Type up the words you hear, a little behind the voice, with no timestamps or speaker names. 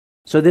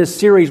So this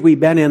series we've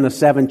been in, the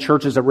 7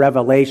 churches of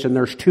Revelation,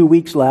 there's 2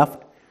 weeks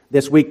left,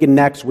 this week and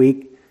next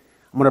week.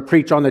 I'm going to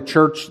preach on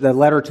the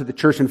letter to the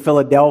church in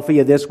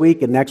Philadelphia this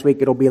week, and next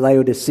week it'll be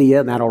Laodicea,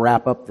 and that'll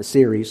wrap up the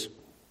series.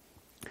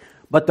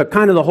 But the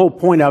whole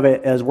point of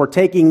it is we're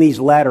taking these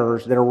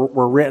letters that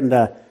were written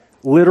to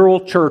literal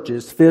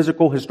churches,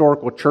 physical,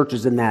 historical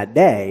churches in that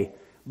day,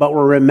 but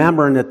we're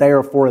remembering that they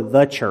are for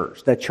the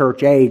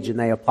church age, and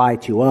they apply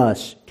to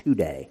us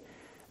today.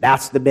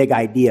 That's the big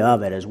idea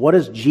of it, is what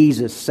is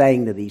Jesus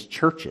saying to these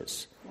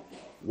churches?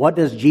 What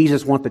does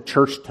Jesus want the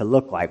church to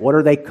look like? What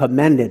are they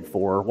commended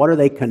for? What are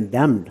they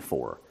condemned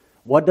for?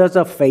 What does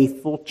a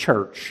faithful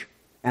church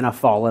in a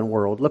fallen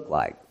world look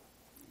like?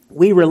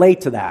 We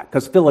relate to that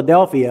because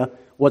Philadelphia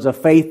was a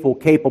faithful,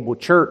 capable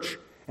church,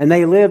 and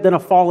they lived in a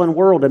fallen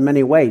world in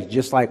many ways,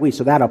 just like we.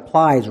 So that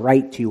applies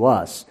right to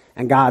us,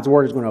 and God's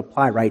Word is going to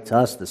apply right to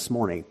us this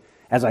morning.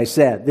 As I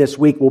said, this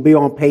week we'll be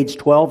on page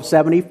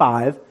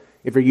 1275.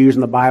 If you're using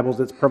the Bibles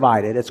that's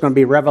provided, it's going to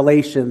be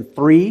Revelation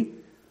 3,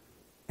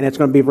 and it's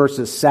going to be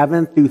verses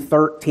 7 through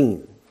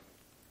 13.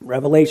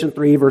 Revelation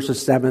 3,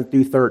 verses 7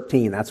 through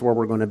 13. That's where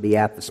we're going to be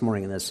at this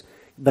morning in this.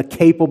 The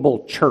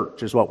capable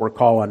church is what we're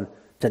calling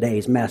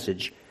today's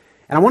message.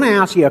 And I want to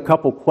ask you a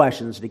couple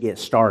questions to get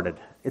started.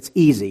 It's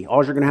easy.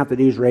 All you're going to have to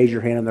do is raise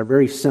your hand, and they're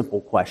very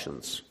simple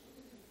questions.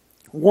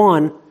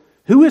 One,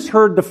 who has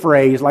heard the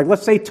phrase, like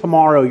let's say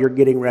tomorrow you're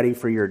getting ready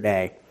for your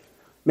day.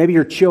 Maybe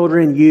your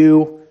children,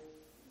 you.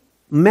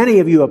 Many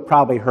of you have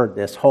probably heard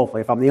this,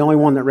 hopefully. If I'm the only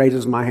one that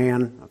raises my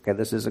hand, okay,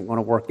 this isn't going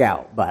to work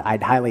out, but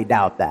I'd highly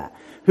doubt that.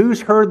 Who's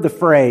heard the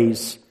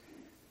phrase,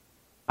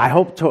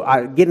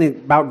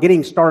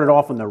 getting started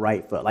off on the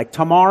right foot? Like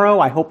tomorrow,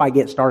 I hope I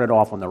get started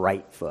off on the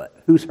right foot.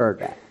 Who's heard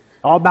that?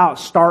 All about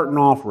starting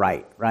off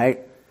right?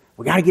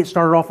 We got to get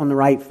started off on the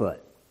right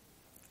foot.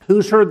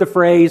 Who's heard the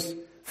phrase,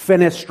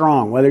 finish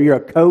strong? Whether you're a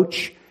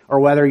coach or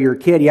whether you're a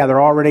kid, they're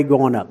already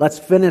going up. Let's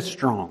finish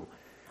strong.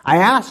 I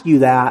ask you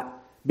that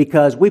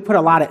because we put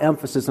a lot of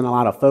emphasis and a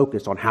lot of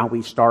focus on how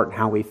we start and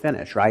how we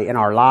finish, right? In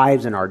our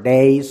lives, in our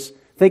days.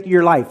 Think of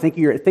your life. Think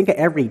of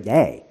every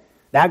day.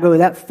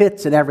 That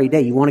fits in every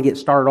day. You want to get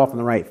started off on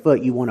the right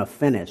foot. You want to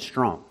finish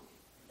strong.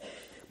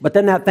 But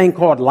then that thing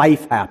called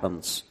life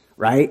happens,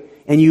 right?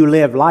 And you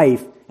live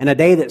life, and a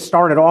day that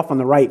started off on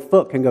the right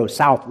foot can go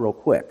south real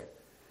quick.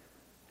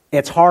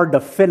 It's hard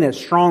to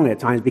finish strong at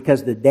times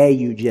because the day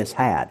you just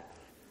had.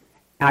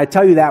 And I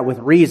tell you that with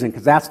reason,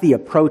 because that's the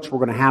approach we're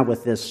going to have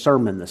with this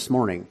sermon this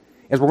morning,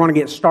 is we're going to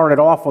get started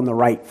off on the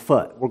right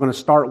foot. We're going to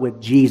start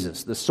with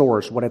Jesus, the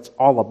source, what it's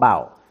all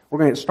about. We're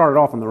going to get started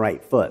off on the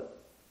right foot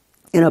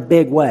in a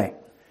big way.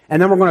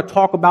 And then we're going to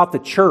talk about the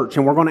church,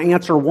 and we're going to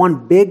answer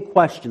one big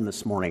question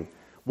this morning.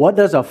 What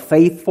does a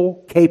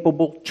faithful,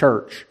 capable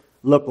church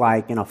look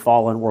like in a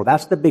fallen world?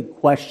 That's the big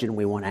question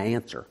we want to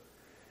answer.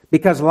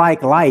 Because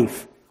like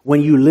life,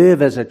 when you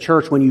live as a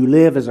church, when you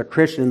live as a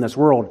Christian in this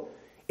world,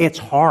 it's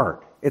hard.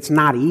 It's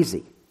not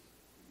easy.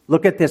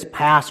 Look at this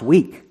past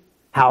week,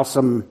 how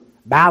some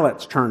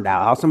ballots turned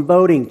out, how some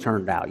voting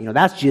turned out.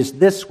 That's just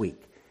this week.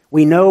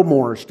 We know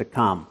more is to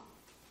come.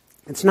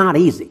 It's not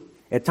easy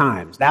at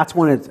times. That's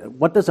when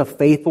what does a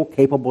faithful,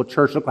 capable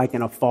church look like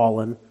in a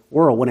fallen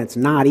world? When it's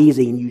not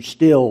easy and you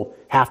still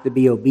have to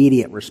be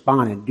obedient,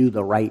 respond, and do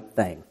the right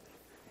thing.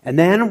 And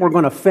then we're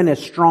going to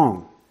finish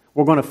strong.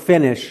 We're going to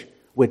finish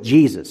with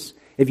Jesus.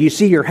 If you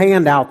see your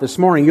handout this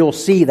morning, you'll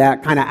see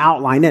that kind of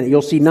outline in it.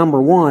 You'll see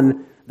number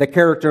 1, the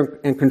character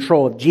and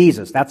control of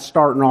Jesus. That's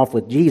starting off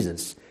with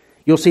Jesus.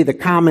 You'll see the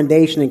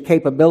commendation and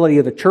capability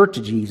of the church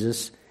of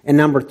Jesus. And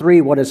number 3,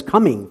 what is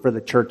coming for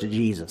the church of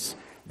Jesus.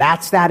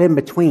 That's that in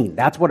between.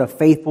 That's what a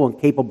faithful and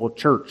capable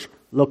church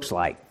looks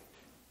like.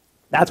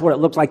 That's what it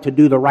looks like to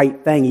do the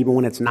right thing even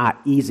when it's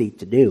not easy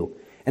to do.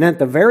 And at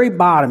the very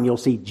bottom, you'll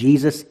see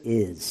Jesus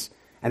is.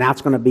 And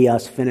that's going to be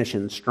us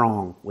finishing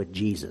strong with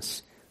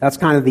Jesus. That's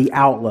kind of the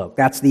outlook.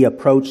 That's the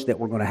approach that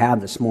we're going to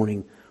have this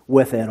morning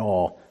with it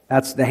all.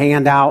 That's the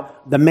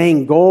handout. The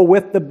main goal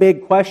with the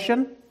big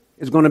question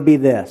is going to be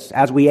this.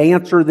 As we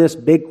answer this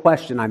big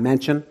question I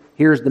mentioned,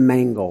 here's the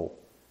main goal.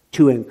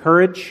 To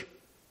encourage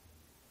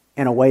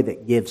in a way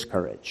that gives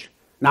courage.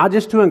 Not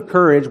just to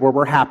encourage where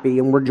we're happy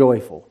and we're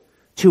joyful.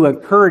 To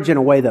encourage in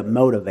a way that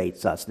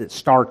motivates us, that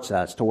starts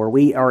us to where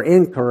we are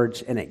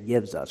encouraged and it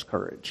gives us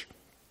courage.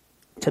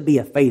 To be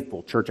a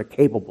faithful church, a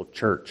capable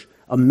church,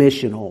 a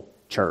missional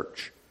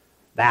church.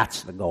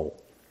 That's the goal.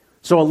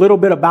 So a little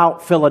bit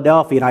about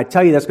Philadelphia, and I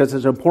tell you this because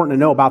it's important to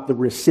know about the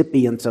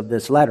recipients of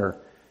this letter,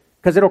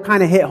 because it'll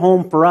kind of hit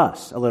home for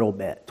us a little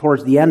bit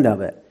towards the end of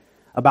it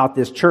about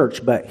this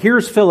church. But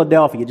here's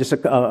Philadelphia, just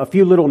a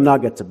few little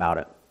nuggets about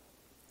it.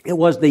 It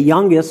was the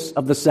youngest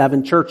of the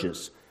 7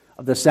 churches.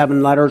 Of the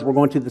 7 letters, we're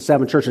going to the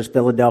 7 churches.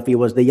 Philadelphia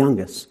was the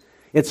youngest.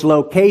 Its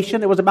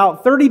location, it was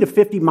about 30 to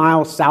 50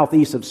 miles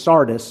southeast of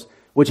Sardis,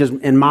 which is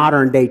in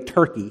modern-day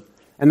Turkey.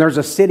 And there's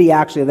a city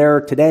actually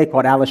there today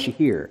called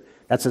Al-Shahir.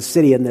 That's a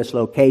city in this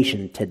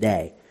location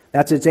today.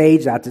 That's its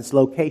age, that's its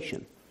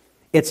location.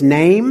 Its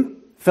name,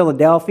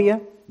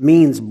 Philadelphia,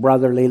 means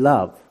brotherly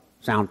love.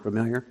 Sound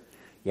familiar?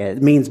 Yeah,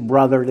 it means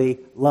brotherly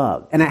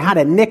love. And it had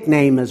a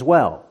nickname as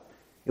well.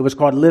 It was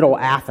called Little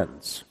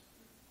Athens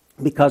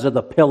because of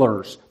the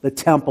pillars, the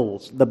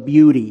temples, the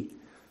beauty,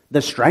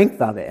 the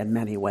strength of it in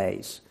many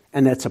ways,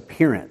 and its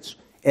appearance.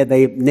 And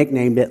they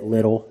nicknamed it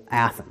Little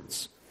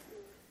Athens.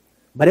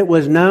 But it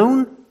was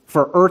known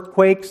for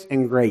earthquakes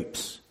and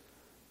grapes.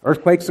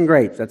 Earthquakes and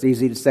grapes, that's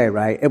easy to say,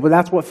 right?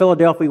 That's what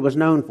Philadelphia was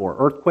known for,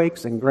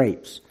 earthquakes and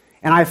grapes.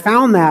 And I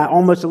found that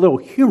almost a little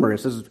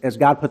humorous as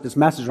God put this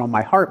message on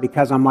my heart,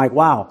 because I'm like,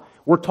 wow,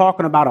 we're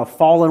talking about a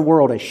fallen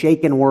world, a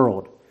shaken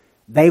world.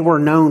 They were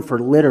known for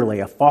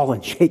literally a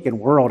fallen, shaken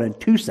world in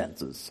two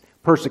senses,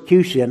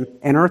 persecution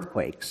and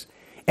earthquakes.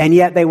 And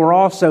yet they were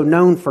also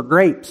known for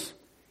grapes.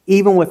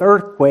 Even with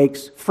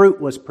earthquakes, fruit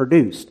was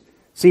produced.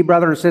 See,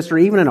 brother and sister,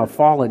 even in a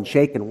fallen,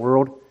 shaken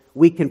world,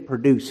 we can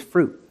produce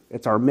fruit.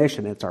 It's our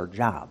mission, it's our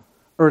job.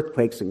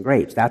 Earthquakes and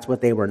grapes, that's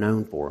what they were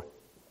known for.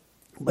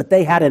 But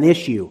they had an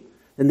issue,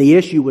 and the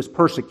issue was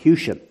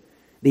persecution.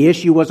 The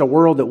issue was a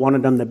world that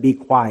wanted them to be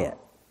quiet,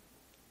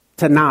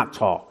 to not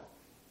talk,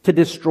 to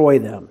destroy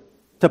them,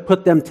 to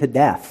put them to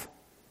death,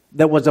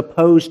 that was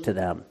opposed to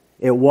them.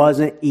 It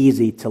wasn't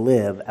easy to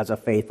live as a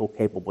faithful,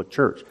 capable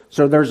church.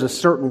 So there's a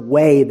certain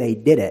way they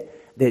did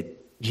it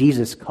that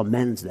Jesus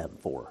commends them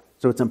for.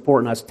 So it's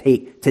important us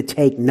to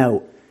take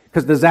note.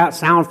 Because does that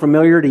sound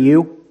familiar to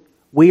you?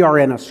 We are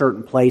in a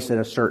certain place at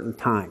a certain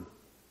time.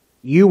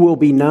 You will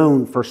be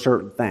known for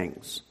certain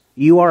things.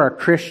 You are a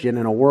Christian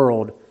in a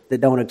world that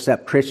don't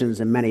accept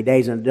Christians in many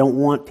days and don't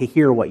want to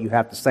hear what you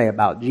have to say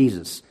about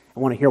Jesus. I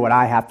want to hear what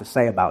I have to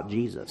say about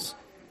Jesus.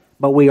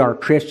 But we are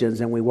Christians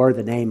and we wear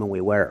the name and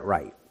we wear it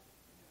right.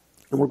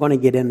 And we're going to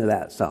get into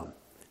that some.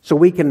 So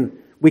we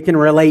can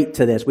relate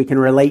to this. We can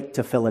relate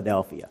to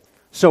Philadelphia.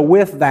 So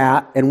with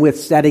that and with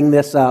setting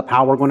this up,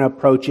 how we're going to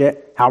approach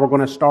it, how we're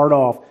going to start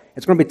off,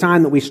 it's going to be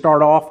time that we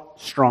start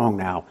off strong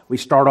now. We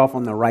start off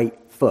on the right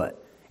foot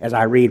as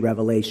I read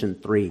Revelation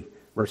 3,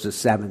 verses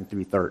 7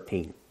 through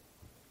 13.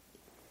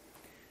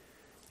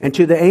 And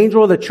to the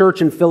angel of the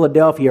church in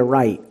Philadelphia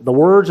write, the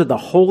words of the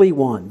Holy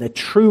One, the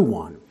true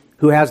One,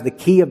 who has the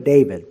key of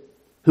David,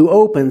 who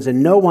opens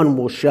and no one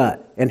will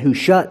shut, and who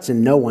shuts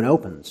and no one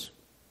opens.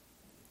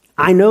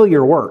 I know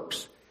your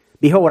works.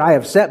 Behold, I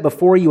have set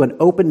before you an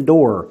open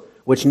door,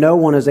 which no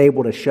one is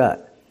able to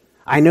shut.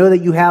 I know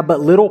that you have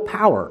but little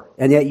power,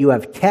 and yet you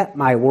have kept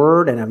my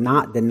word and have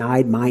not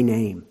denied my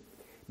name.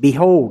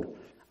 Behold,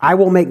 I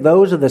will make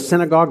those of the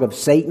synagogue of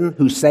Satan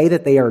who say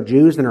that they are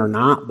Jews and are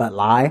not, but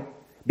lie.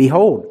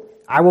 Behold,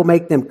 I will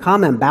make them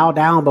come and bow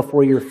down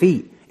before your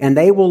feet, and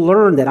they will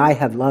learn that I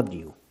have loved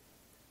you.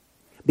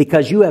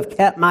 Because you have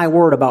kept my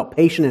word about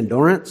patient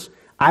endurance,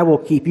 I will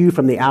keep you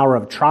from the hour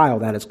of trial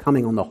that is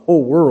coming on the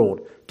whole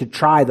world to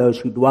try those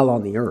who dwell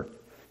on the earth.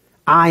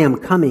 I am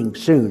coming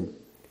soon.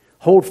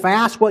 Hold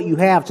fast what you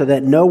have so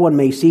that no one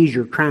may seize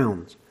your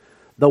crowns.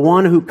 The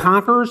one who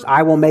conquers,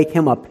 I will make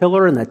him a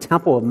pillar in the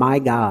temple of my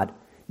God.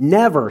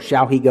 Never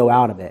shall he go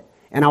out of it.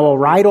 And I will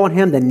write on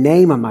him the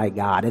name of my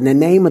God and the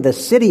name of the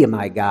city of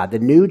my God, the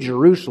new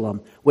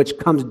Jerusalem, which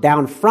comes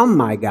down from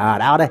my God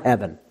out of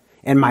heaven,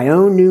 and my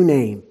own new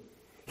name.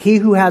 He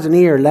who has an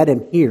ear, let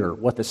him hear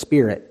what the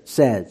Spirit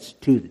says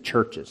to the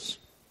churches.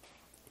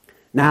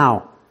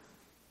 Now,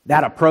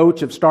 that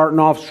approach of starting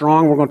off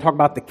strong, we're going to talk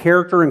about the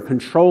character and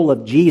control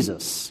of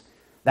Jesus.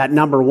 That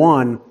number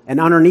one.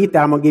 And underneath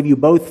that, I'm going to give you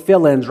both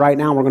fill-ins right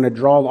now. We're going to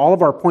draw, all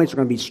of our points are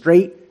going to be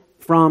straight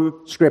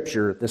from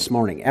Scripture this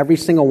morning. Every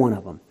single one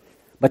of them.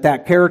 But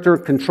that character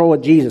and control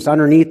of Jesus,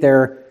 underneath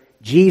there,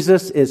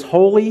 Jesus is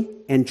holy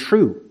and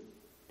true.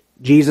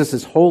 Jesus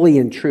is holy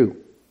and true.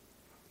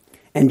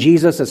 And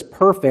Jesus is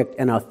perfect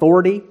in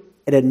authority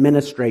and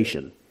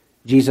administration.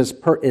 Jesus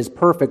is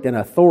perfect in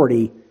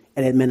authority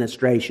and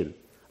administration.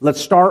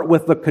 Let's start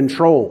with the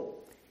control.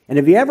 And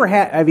have you ever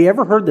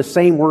heard the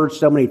same word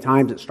so many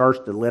times it starts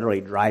to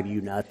literally drive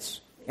you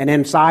nuts? And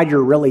inside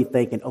you're really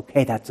thinking,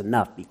 okay, that's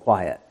enough, be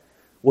quiet.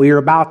 Well, you're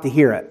about to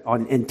hear it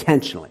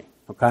intentionally,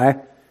 okay?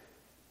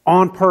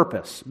 On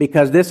purpose,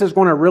 because this is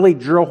going to really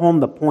drill home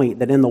the point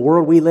that in the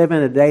world we live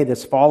in today,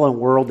 this fallen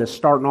world that's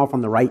starting off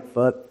on the right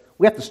foot,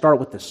 we have to start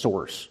with the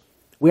source.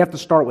 We have to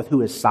start with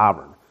who is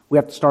sovereign. We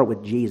have to start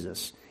with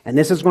Jesus. And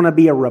this is going to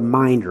be a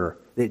reminder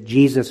that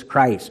Jesus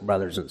Christ,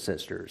 brothers and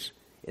sisters,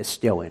 is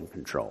still in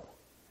control.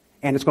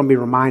 And it's going to be a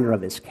reminder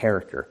of his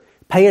character.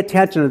 Pay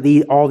attention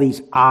to all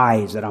these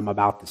eyes that I'm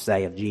about to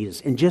say of Jesus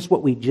and just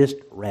what we just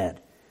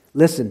read.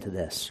 Listen to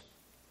this.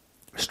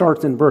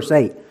 Starts in verse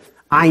 8.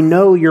 I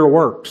know your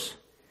works.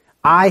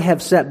 I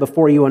have set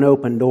before you an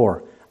open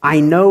door. I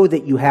know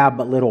that you have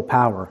but little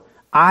power.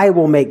 I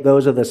will make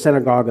those of the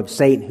synagogue of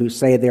Satan who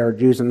say they are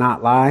Jews and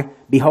not lie.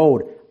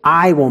 Behold,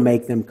 I will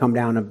make them come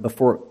down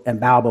and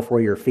bow before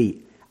your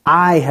feet.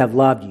 I have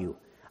loved you.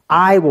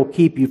 I will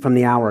keep you from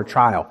the hour of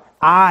trial.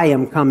 I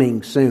am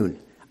coming soon.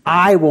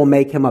 I will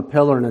make him a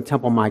pillar in the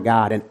temple of my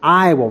God, and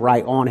I will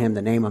write on him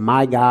the name of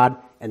my God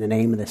and the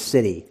name of the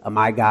city of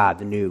my God,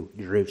 the new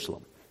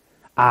Jerusalem.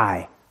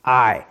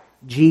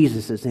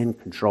 Jesus is in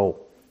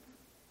control.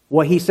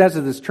 What he says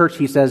to this church,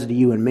 he says to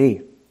you and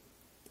me.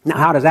 Now,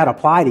 how does that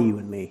apply to you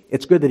and me?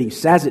 It's good that he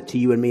says it to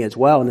you and me as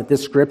well, and that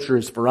this scripture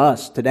is for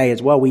us today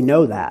as well. We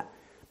know that.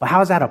 But how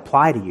does that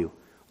apply to you?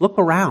 Look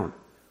around.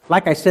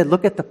 Like I said,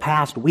 look at the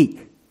past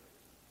week.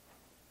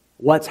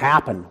 What's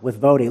happened with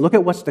voting. Look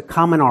at what's to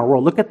come in our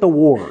world. Look at the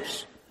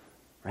wars.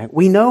 Right?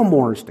 We know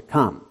more is to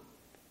come.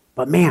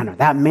 But man,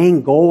 that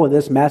main goal of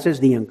this message,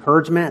 the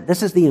encouragement,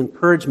 this is the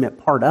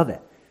encouragement part of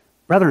it.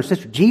 Brother and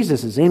sister,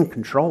 Jesus is in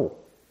control.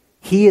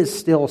 He is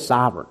still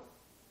sovereign.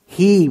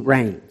 He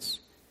reigns.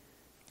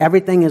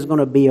 Everything is going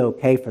to be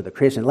okay for the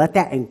Christian. Let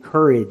that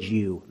encourage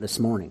you this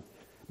morning.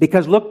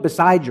 Because look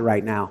beside you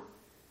right now.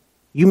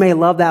 You may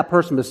love that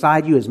person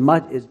beside you as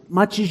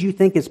much as you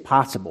think is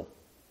possible.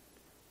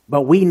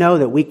 But we know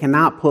that we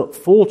cannot put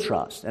full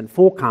trust and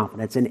full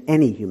confidence in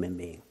any human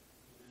being.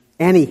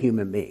 Any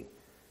human being.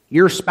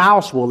 Your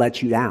spouse will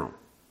let you down.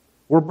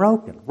 We're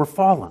broken. We're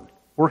fallen.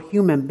 We're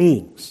human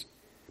beings.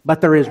 But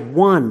there is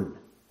one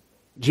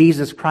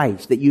Jesus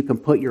Christ that you can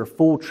put your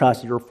full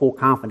trust, your full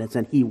confidence,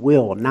 and he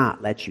will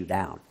not let you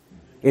down.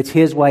 It's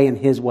his way, and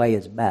his way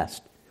is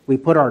best. We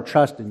put our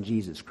trust in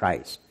Jesus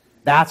Christ.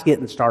 That's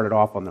getting started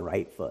off on the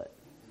right foot.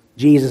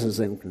 Jesus is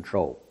in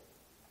control.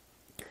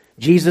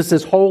 Jesus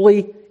is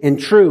holy and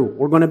true.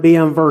 We're going to be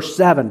in verse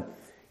 7.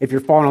 If you're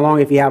following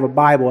along, if you have a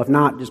Bible. If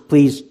not, just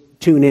please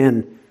tune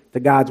in to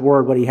God's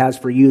word, what he has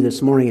for you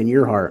this morning in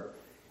your heart.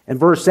 In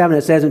verse 7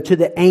 it says, "And to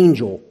the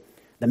angel,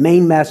 the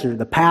main messenger,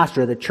 the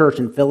pastor of the church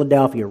in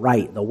Philadelphia,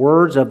 write the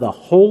words of the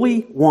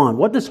Holy One."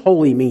 What does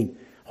holy mean?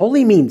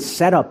 Holy means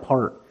set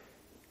apart.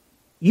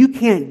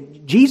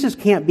 Jesus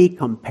can't be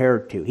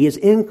compared to. He is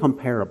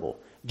incomparable.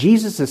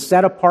 Jesus is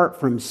set apart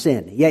from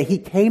sin. Yet he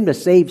came to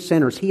save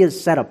sinners. He is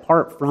set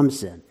apart from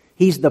sin.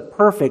 He's the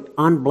perfect,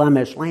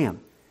 unblemished Lamb.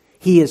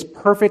 He is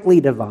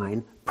perfectly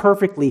divine,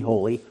 perfectly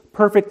holy,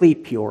 perfectly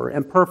pure,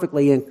 and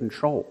perfectly in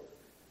control.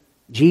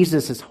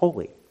 Jesus is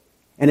holy.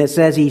 And it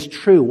says he's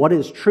true. What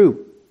is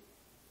true?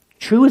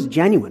 True is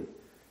genuine.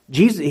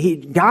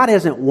 God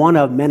isn't one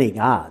of many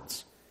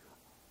gods.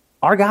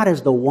 Our God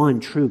is the one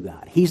true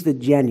God. He's the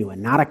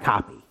genuine, not a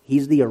copy.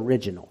 He's the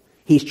original.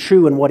 He's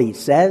true in what he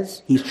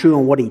says. He's true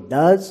in what he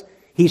does.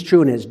 He's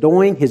true in his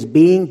doing, his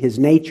being, his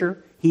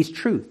nature. He's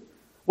truth.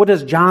 What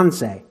does John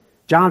say?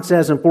 John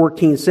says in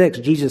 14:6,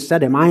 Jesus said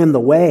to him, "I am the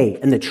way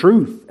and the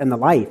truth and the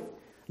life.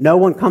 No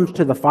one comes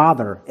to the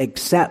Father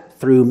except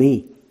through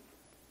me."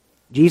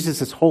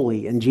 Jesus is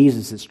holy and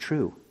Jesus is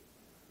true.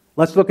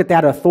 Let's look at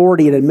that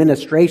authority and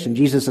administration.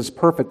 Jesus is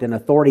perfect in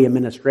authority and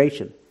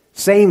administration.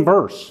 Same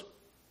verse.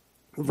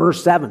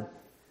 Verse 7.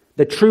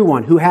 "The true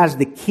one who has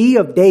the key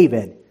of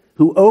David,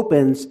 who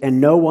opens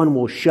and no one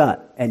will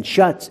shut, and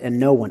shuts and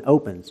no one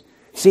opens."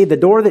 See, the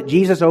door that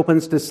Jesus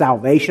opens to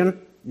salvation,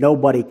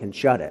 nobody can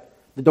shut it.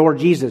 The door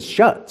Jesus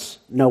shuts,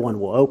 no one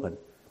will open.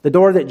 The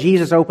door that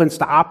Jesus opens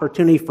to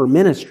opportunity for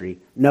ministry,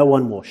 no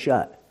one will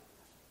shut.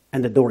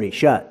 And the door he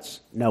shuts,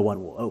 no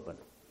one will open.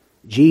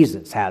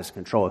 Jesus has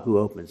control of who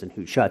opens and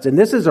who shuts. And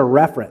this is a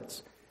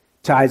reference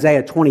to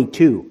Isaiah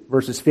 22,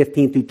 verses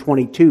 15 through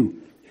 22.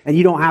 And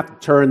you don't have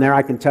to turn there.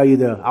 I can tell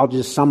you I'll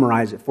just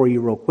summarize it for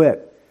you real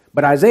quick.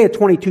 But Isaiah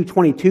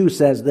 22:22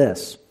 says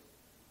this,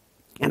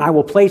 "And I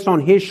will place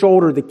on his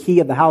shoulder the key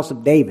of the house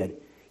of David.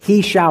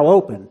 He shall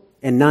open,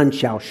 and none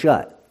shall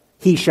shut.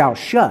 He shall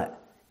shut,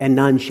 and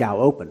none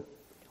shall open."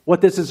 What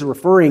this is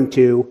referring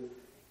to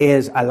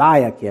is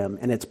Eliakim,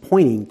 and it's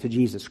pointing to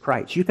Jesus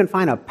Christ. You can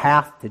find a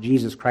path to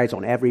Jesus Christ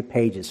on every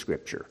page of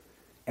Scripture.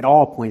 It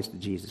all points to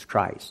Jesus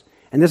Christ.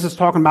 And this is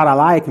talking about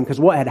Eliakim because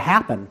what had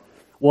happened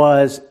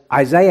was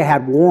Isaiah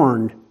had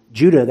warned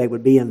Judah they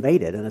would be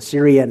invaded, and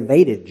Assyria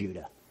invaded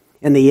Judah.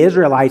 And the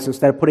Israelites,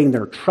 instead of putting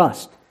their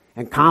trust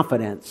and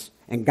confidence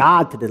in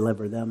God to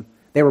deliver them,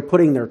 they were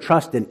putting their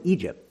trust in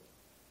Egypt.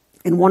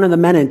 And one of the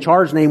men in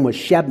charge name was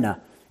Shebna,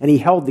 and he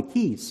held the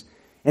keys.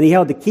 And he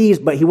held the keys,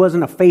 but he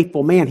wasn't a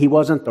faithful man. He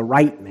wasn't the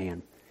right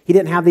man. He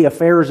didn't have the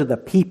affairs of the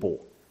people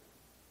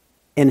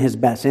in his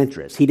best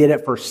interest. He did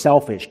it for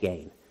selfish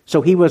gain.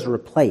 So he was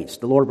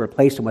replaced. The Lord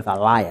replaced him with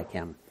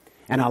Eliakim.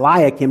 And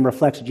Eliakim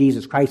reflects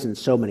Jesus Christ in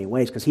so many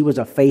ways because he was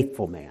a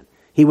faithful man.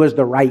 He was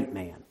the right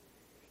man.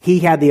 He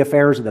had the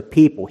affairs of the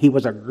people. He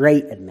was a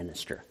great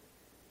administrator.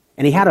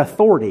 And he had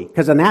authority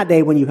because in that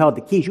day when you held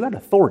the keys, you had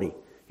authority.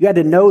 You had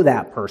to know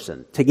that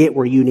person to get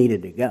where you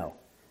needed to go.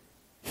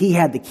 He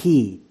had the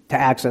key to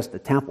access the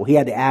temple. He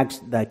had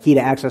the key to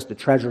access the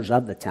treasures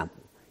of the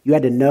temple. You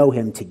had to know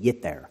him to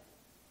get there.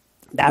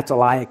 That's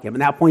Eliakim.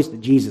 And that points to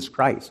Jesus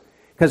Christ.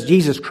 Because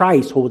Jesus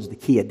Christ holds the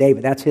key of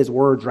David. That's his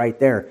words right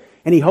there.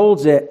 And he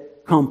holds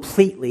it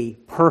completely,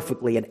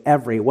 perfectly in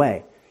every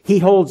way. He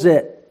holds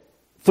it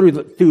through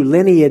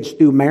lineage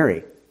through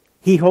Mary.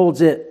 He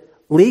holds it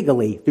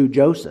legally through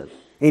Joseph.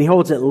 And he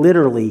holds it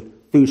literally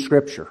through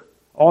Scripture.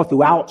 All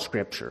throughout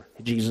Scripture.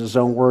 Jesus'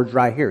 own words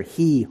right here.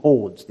 He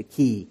holds the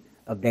key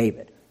of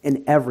David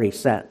in every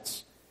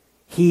sense.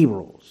 He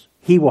rules.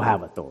 He will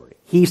have authority.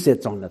 He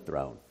sits on the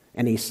throne.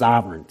 And he's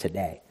sovereign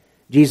today.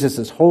 Jesus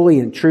is holy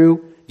and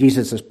true.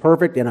 Jesus is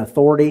perfect in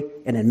authority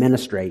and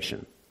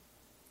administration.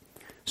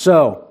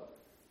 So,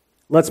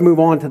 let's move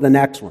on to the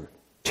next one.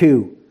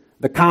 2,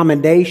 the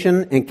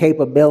commendation and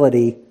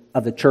capability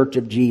of the Church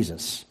of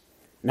Jesus.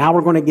 Now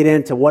we're going to get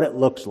into what it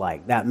looks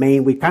like.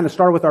 We kind of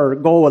started with our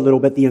goal a little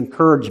bit, the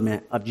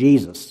encouragement of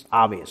Jesus,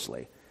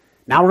 obviously.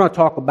 Now we're going to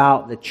talk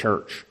about the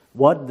church.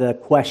 What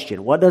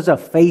does a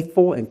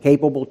faithful and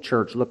capable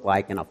church look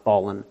like in a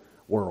fallen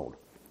world?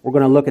 We're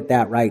going to look at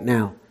that right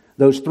now.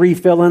 Those three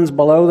fill-ins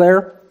below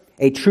there.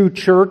 A true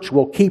church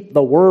will keep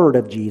the word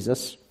of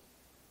Jesus.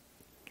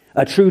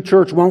 A true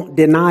church won't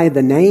deny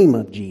the name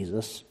of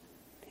Jesus.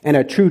 And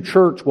a true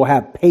church will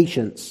have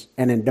patience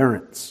and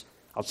endurance.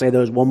 I'll say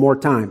those one more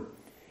time.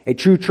 A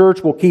true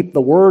church will keep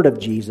the word of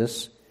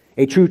Jesus.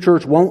 A true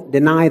church won't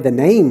deny the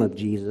name of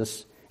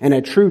Jesus. And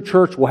a true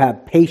church will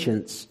have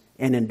patience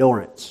and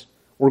endurance.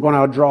 We're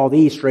going to draw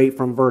these straight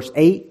from verse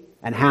 8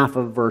 and half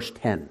of verse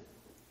 10.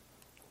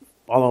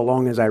 Follow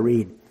along as I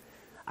read.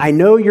 I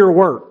know your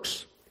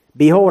works.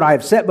 Behold, I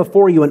have set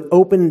before you an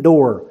open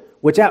door.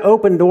 Which that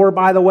open door,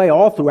 by the way,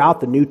 all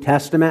throughout the New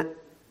Testament,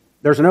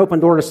 there's an open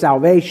door to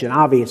salvation,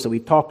 obviously.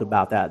 We've talked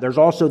about that. There's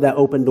also that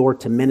open door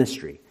to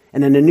ministry.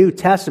 And in the New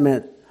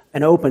Testament,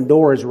 an open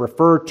door is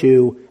referred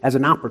to as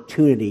an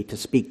opportunity to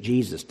speak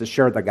Jesus, to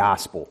share the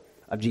gospel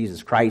of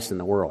Jesus Christ in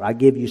the world. I'll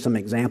give you some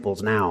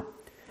examples now.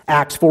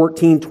 Acts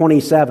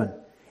 14:27.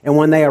 And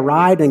when they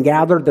arrived and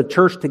gathered the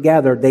church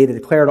together, they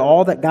declared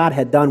all that God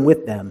had done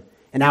with them,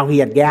 and how he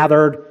had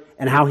gathered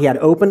and how he had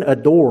opened a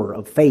door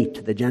of faith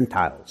to the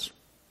Gentiles.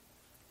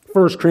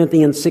 1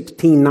 Corinthians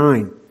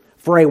 16:9.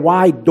 For a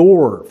wide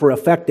door for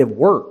effective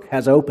work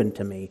has opened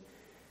to me,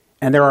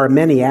 and there are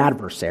many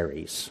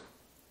adversaries.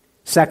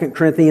 2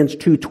 Corinthians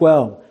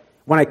 2:12.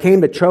 When I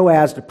came to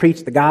Troas to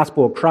preach the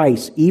gospel of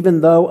Christ,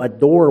 even though a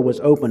door was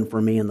opened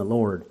for me in the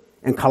Lord.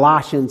 And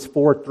Colossians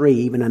 4:3,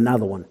 even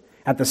another one.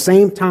 At the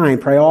same time,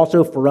 pray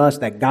also for us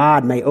that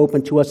God may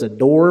open to us a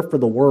door for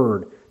the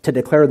word to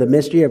declare the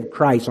mystery of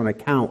Christ, on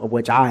account of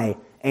which I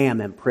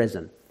am in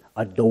prison.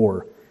 A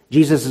door.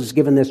 Jesus has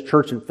given this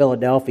church in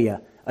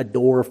Philadelphia a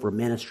door for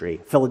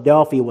ministry.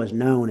 Philadelphia was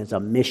known as a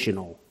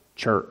missional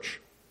church.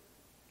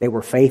 They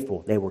were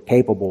faithful, they were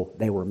capable,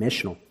 they were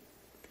missional.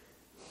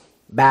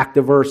 Back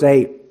to verse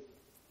 8.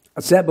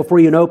 I set before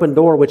you an open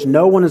door which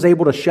no one is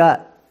able to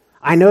shut.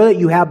 I know that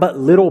you have but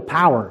little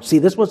power. See,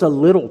 this was a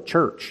little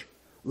church.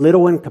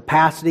 Little in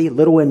capacity,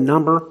 little in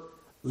number,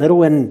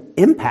 little in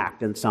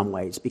impact in some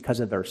ways because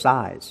of their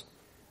size.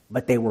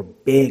 But they were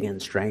big in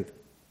strength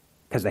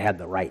because they had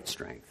the right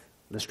strength.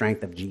 The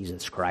strength of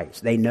Jesus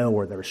Christ. They know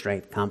where their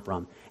strength come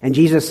from. And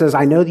Jesus says,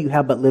 I know that you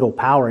have but little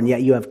power, and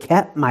yet you have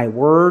kept my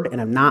word and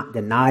have not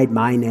denied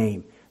my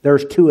name.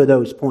 There's two of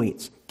those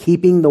points.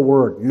 Keeping the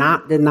word,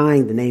 not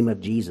denying the name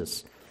of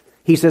Jesus.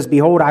 He says,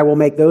 behold, I will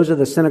make those of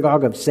the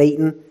synagogue of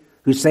Satan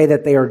who say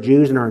that they are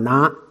Jews and are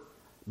not,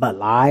 but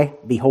lie.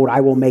 Behold,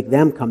 I will make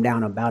them come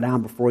down and bow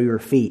down before your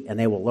feet, and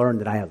they will learn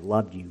that I have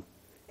loved you.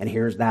 And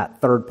here's that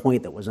third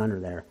point that was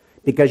under there.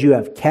 Because you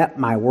have kept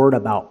my word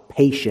about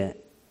patient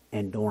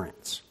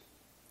endurance.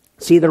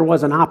 See, there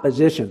was an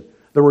opposition.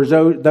 There were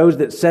those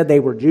that said they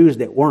were Jews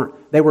that weren't.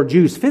 They were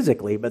Jews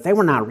physically, but they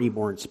were not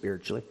reborn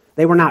spiritually.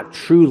 They were not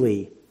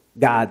truly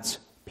God's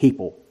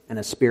people in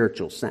a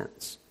spiritual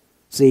sense.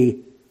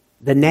 See,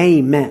 the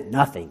name meant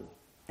nothing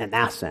in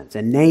that sense,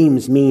 and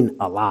names mean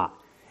a lot.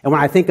 And when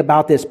I think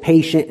about this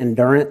patient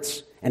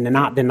endurance and the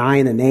not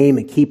denying the name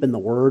and keeping the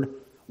word,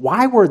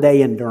 why were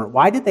they endurant?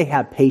 Why did they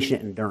have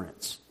patient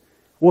endurance?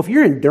 Well, if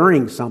you're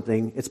enduring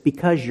something, it's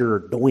because you're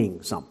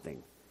doing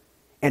something.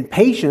 And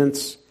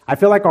patience, I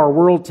feel like our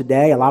world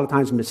today a lot of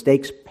times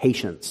mistakes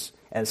patience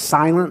as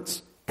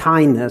silence,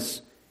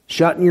 kindness,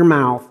 shutting your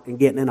mouth and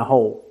getting in a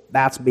hole.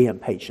 That's being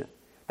patient.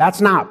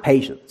 That's not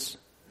patience.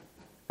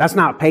 That's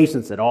not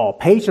patience at all.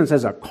 Patience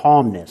is a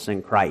calmness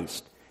in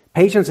Christ.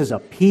 Patience is a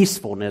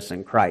peacefulness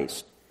in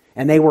Christ.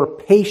 And they were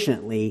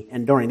patiently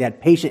enduring. They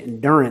had patient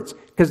endurance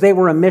because they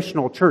were a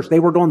missional church. They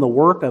were doing the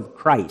work of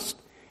Christ.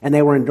 And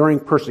they were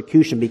enduring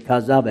persecution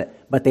because of it.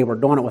 But they were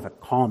doing it with a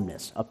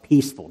calmness, a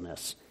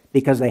peacefulness,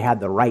 because they had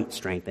the right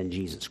strength in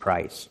Jesus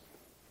Christ.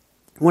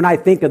 When I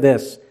think of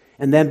this,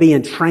 and them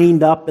being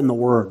trained up in the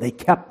Word, they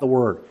kept the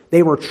Word.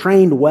 They were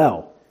trained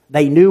well.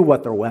 They knew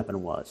what their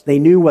weapon was. They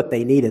knew what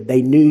they needed.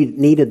 They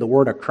needed the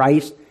Word of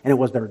Christ, and it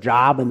was their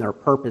job and their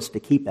purpose to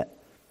keep it.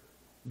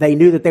 They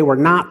knew that they were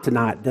not to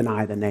not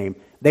deny the name.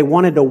 They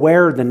wanted to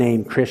wear the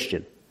name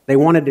Christian. They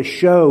wanted to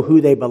show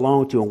who they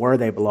belonged to and where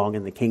they belong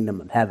in the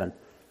kingdom of heaven.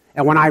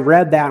 And when I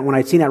read that, when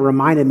I seen that, it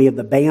reminded me of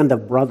the Band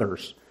of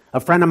Brothers. A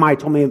friend of mine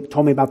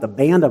told me about the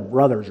Band of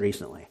Brothers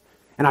recently.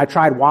 And I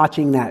tried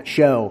watching that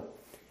show,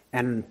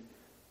 and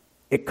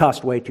it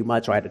cussed way too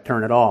much, so I had to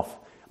turn it off.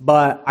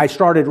 But I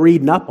started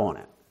reading up on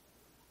it.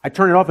 I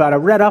turned it off, but I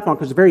read up on it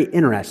because it's very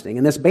interesting.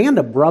 And this Band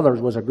of Brothers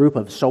was a group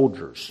of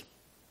soldiers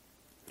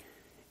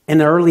in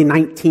the early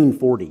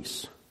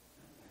 1940s.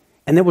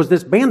 And there was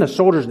this band of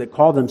soldiers that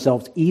called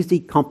themselves Easy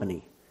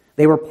Company.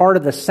 They were part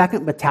of the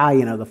 2nd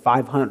Battalion of the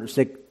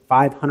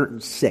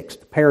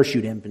 506th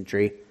Parachute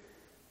Infantry.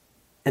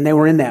 And they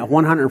were in that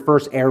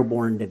 101st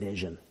Airborne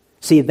Division.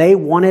 See, they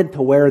wanted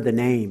to wear the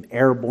name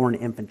Airborne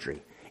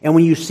Infantry. And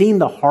when you seen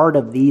the heart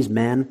of these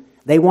men,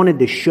 They wanted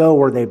to show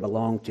where they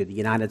belonged to, the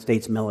United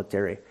States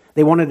military.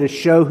 They wanted to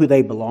show who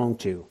they belonged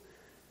to,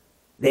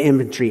 the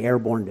Infantry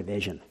Airborne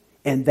Division.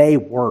 And they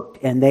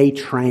worked and they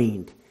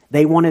trained.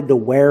 They wanted to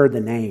wear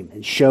the name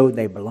and show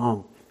they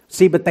belonged.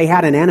 See, but they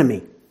had an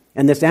enemy.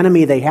 And this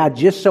enemy they had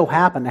just so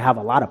happened to have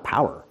a lot of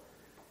power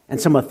and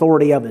some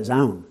authority of his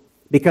own.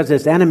 Because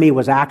this enemy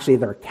was actually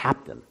their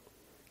captain.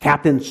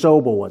 Captain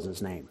Sobel was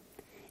his name.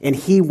 And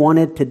he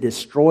wanted to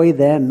destroy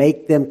them,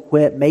 make them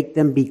quit, make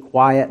them be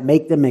quiet,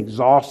 make them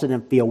exhausted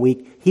and feel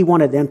weak. He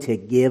wanted them to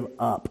give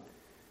up.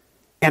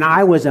 And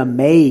I was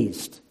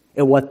amazed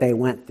at what they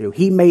went through.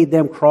 He made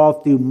them crawl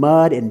through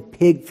mud and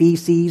pig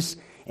feces,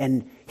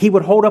 and he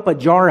would hold up a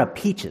jar of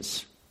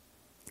peaches.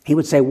 He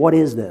would say, "What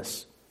is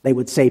this?" They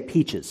would say,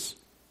 "Peaches."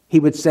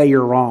 He would say,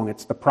 "You're wrong.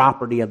 It's the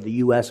property of the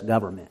U.S.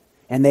 government."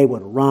 And they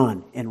would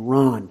run and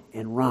run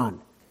and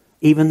run.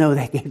 Even though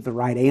they gave the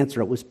right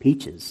answer, it was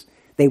peaches.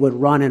 They would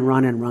run and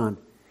run and run.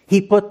 He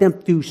put them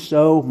through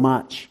so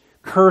much,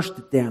 cursed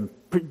at them,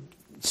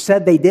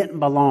 said they didn't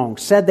belong,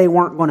 said they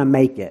weren't going to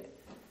make it.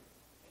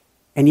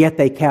 And yet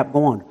they kept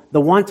going.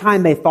 The one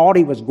time they thought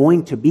he was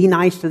going to be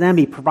nice to them,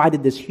 he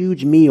provided this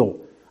huge meal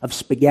of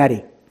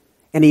spaghetti.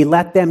 And he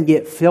let them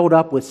get filled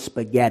up with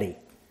spaghetti.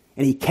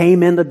 And he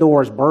came in the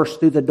doors, burst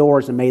through the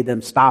doors, and made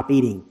them stop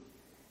eating.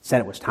 Said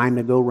it was time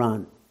to go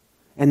run.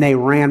 And they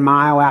ran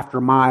mile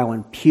after mile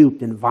and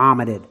puked and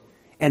vomited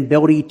and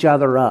built each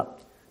other up.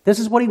 This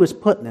is what he was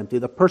putting them through,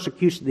 the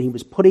persecution that he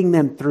was putting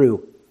them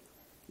through.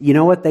 You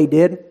know what they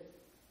did?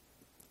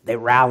 They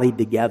rallied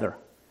together.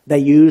 They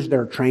used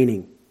their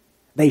training.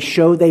 They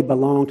showed they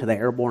belonged to the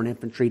Airborne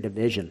Infantry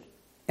Division.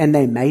 And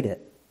they made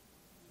it.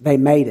 They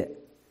made it.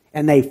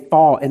 And they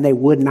fought and they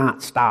would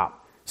not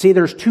stop. See,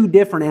 there's two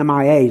different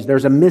MIAs.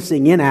 There's a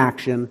missing in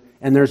action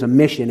and there's a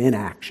mission in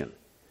action.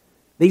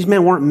 These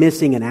men weren't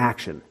missing in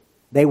action.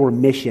 They were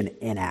mission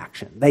in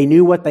action. They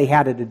knew what they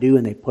had to do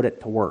and they put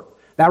it to work.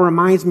 That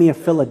reminds me of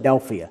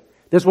Philadelphia.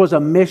 This was a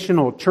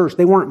missional church.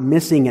 They weren't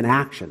missing in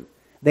action.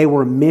 They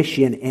were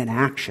mission in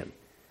action.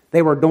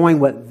 They were doing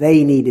what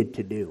they needed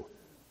to do.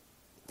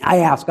 I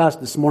ask us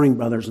this morning,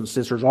 brothers and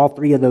sisters, all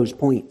three of those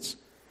points.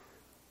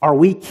 Are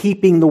we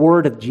keeping the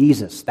word of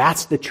Jesus?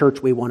 That's the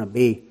church we want to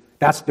be.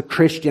 That's the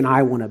Christian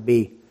I want to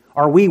be.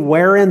 Are we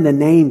wearing the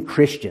name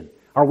Christian?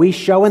 Are we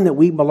showing that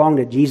we belong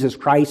to Jesus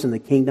Christ and the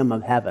kingdom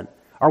of heaven?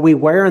 Are we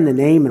wearing the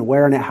name and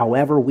wearing it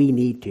however we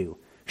need to?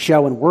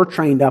 Showing we're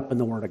trained up in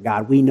the Word of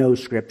God. We know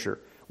Scripture.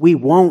 We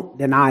won't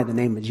deny the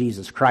name of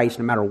Jesus Christ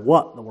no matter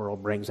what the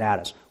world brings at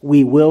us.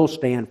 We will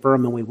stand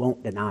firm and we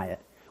won't deny it.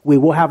 We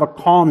will have a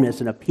calmness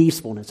and a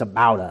peacefulness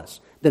about us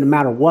that no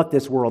matter what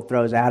this world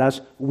throws at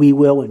us, we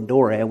will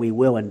endure it, and we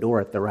will endure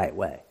it the right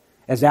way.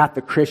 Is that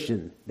the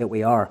Christian that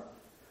we are?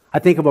 I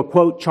think of a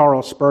quote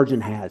Charles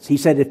Spurgeon has. He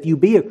said, "If you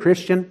be a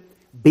Christian,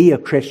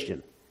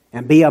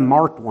 and be a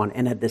marked one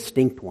and a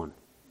distinct one."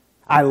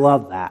 I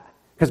love that.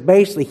 Because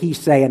basically he's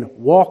saying,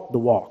 walk the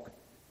walk.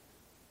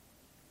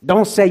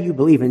 Don't say you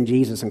believe in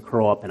Jesus and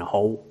curl up in a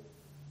hole.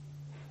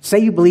 Say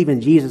you believe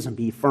in Jesus and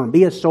be firm.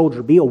 Be a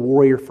soldier. Be a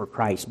warrior for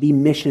Christ. Be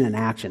mission in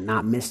action,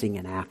 not missing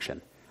in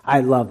action. I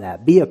love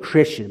that. Be a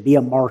Christian. Be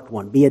a marked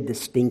one. Be a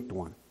distinct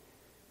one.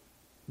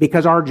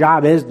 Because our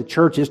job as the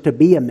church is to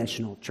be a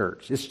missional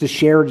church. It's to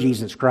share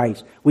Jesus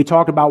Christ. We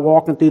talked about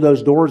walking through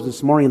those doors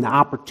this morning and the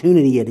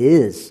opportunity it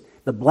is,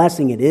 the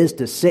blessing it is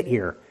to sit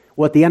here.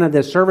 Well, at the end of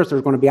this service,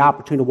 there's going to be an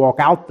opportunity to walk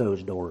out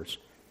those doors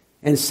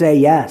and say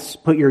yes.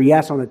 Put your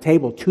yes on the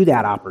table to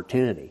that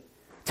opportunity.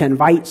 To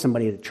invite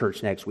somebody to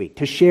church next week.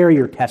 To share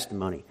your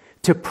testimony.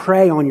 To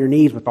pray on your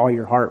knees with all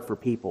your heart for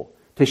people.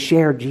 To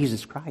share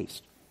Jesus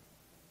Christ.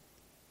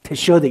 To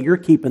show that you're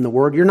keeping the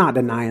word. You're not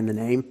denying the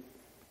name.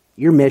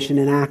 Your mission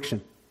in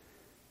action.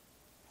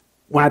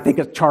 When I think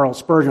of Charles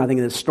Spurgeon, I think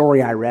of this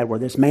story I read where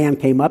this man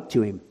came up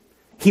to him.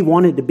 He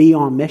wanted to be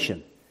on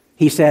mission.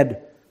 He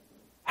said,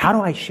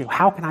 how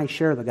can I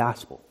share the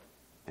gospel?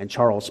 And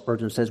Charles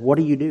Spurgeon says, what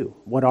do you do?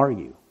 What are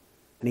you?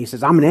 And he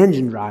says, I'm an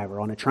engine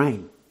driver on a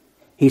train.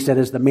 He said,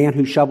 is the man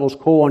who shovels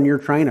coal on your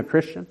train a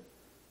Christian?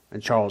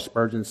 And Charles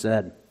Spurgeon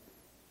said,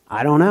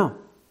 I don't know.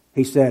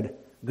 He said,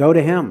 go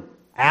to him.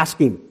 Ask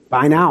him.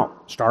 Find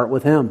out. Start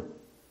with him.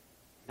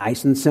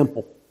 Nice and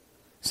simple.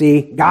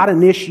 See, God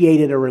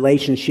initiated a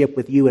relationship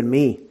with you and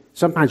me.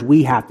 Sometimes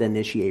we have to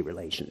initiate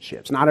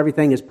relationships. Not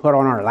everything is put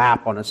on our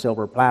lap on a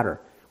silver platter.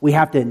 We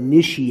have to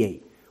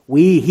initiate.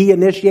 He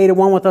initiated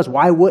one with us.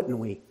 Why wouldn't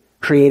we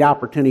create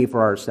opportunity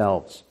for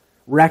ourselves?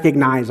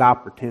 Recognize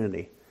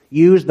opportunity.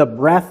 Use the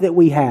breath that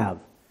we have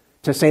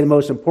to say the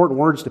most important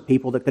words to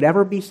people that could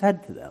ever be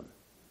said to them.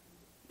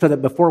 So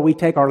that before we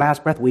take our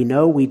last breath, we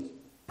know we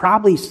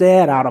probably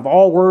said out of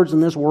all words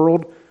in this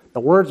world, the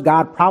words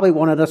God probably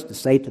wanted us to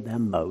say to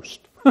them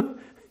most.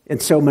 In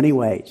so many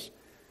ways.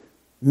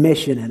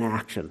 Mission and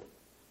action.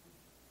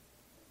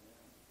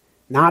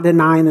 Not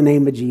denying the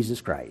name of Jesus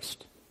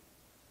Christ.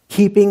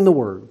 Keeping the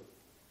word.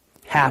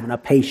 Having a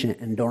patient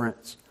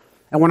endurance.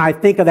 And when I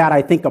think of that,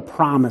 I think of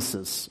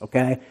promises,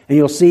 okay? And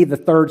you'll see the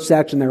third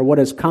section there, what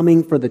is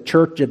coming for the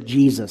church of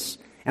Jesus.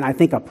 And I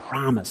think of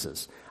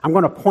promises. I'm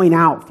going to point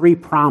out 3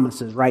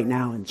 promises right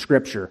now in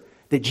Scripture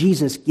that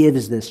Jesus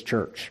gives this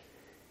church.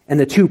 And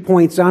the 2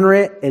 points under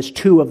it is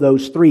 2 of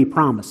those 3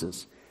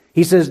 promises.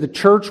 He says the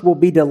church will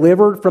be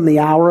delivered from the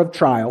hour of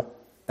trial.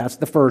 That's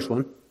the first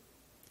one.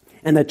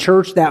 And the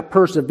church that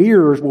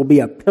perseveres will be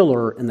a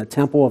pillar in the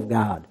temple of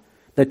God.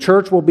 The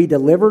church will be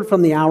delivered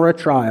from the hour of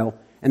trial,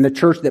 and the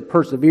church that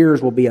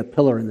perseveres will be a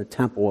pillar in the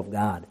temple of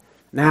God.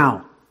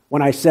 Now,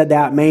 when I said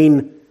that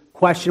main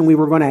question we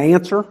were going to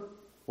answer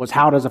was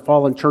how does a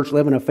fallen church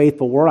live in a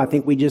faithful world, I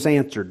think we just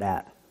answered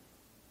that.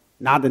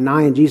 Not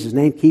denying Jesus'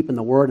 name, keeping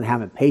the word and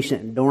having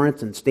patient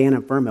endurance and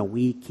standing firm, and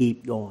we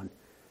keep going.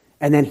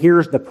 And then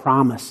here's the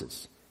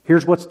promises.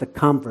 Here's what's to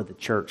come for the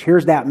church.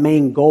 Here's that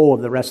main goal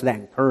of the rest of that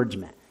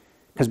encouragement.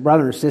 Because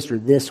brother and sister,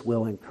 this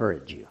will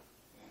encourage you.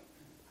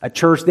 A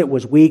church that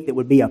was weak, that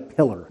would be a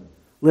pillar.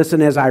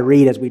 Listen as I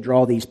read, as we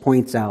draw these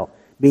points out.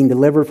 Being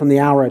delivered from the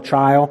hour of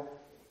trial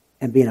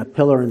and being a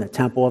pillar in the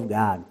temple of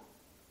God.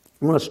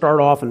 I'm going to start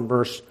off in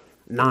verse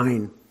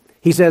 9.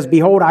 He says,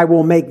 Behold, I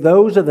will make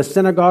those of the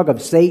synagogue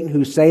of Satan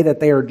who say that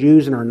they are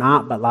Jews and are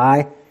not, but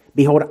lie.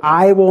 Behold,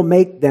 I will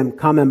make them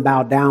come and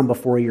bow down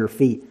before your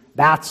feet.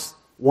 That's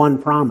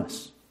one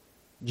promise.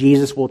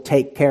 Jesus will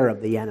take care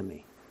of the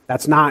enemy.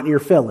 That's not your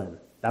fill-in.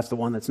 That's the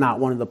one that's not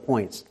one of the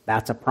points.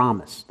 That's a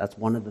promise. That's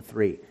one of the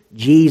 3.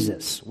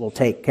 Jesus will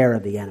take care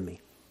of the enemy.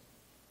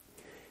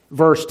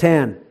 Verse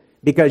 10,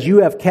 Because you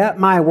have kept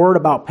my word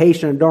about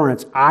patient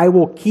endurance, I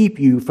will keep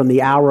you from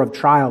the hour of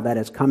trial that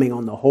is coming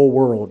on the whole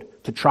world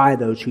to try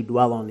those who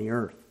dwell on the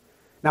earth.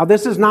 Now,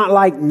 this is not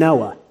like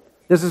Noah.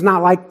 This is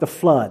not like the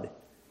flood.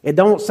 It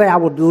don't say I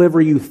will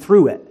deliver you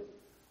through it,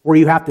 where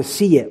you have to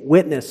see it,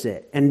 witness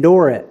it,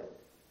 endure it,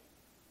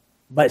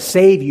 but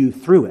save you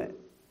through it.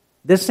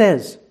 This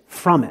says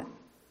from it.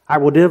 I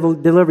will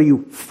deliver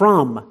you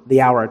from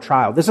the hour of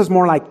trial. This is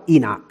more like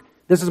Enoch.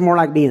 This is more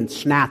like being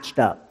snatched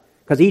up.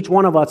 Because each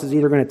one of us is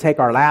either going to take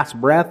our last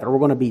breath or we're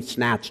going to be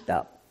snatched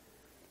up.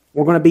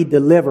 We're going to be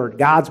delivered.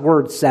 God's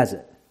word says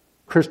it.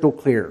 Crystal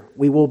clear.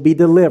 We will be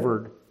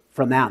delivered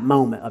from that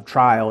moment of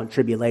trial and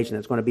tribulation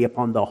that's going to be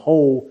upon the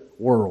whole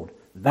world.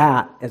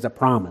 That is a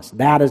promise.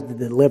 That is the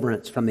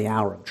deliverance from the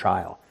hour of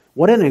trial.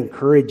 What an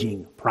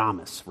encouraging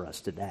promise for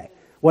us today.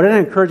 What an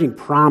encouraging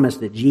promise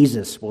that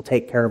Jesus will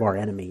take care of our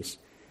enemies.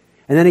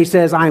 And then he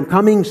says, I am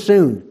coming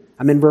soon.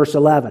 I'm in verse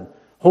 11.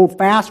 Hold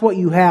fast what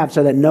you have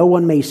so that no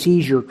one may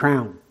seize your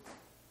crown.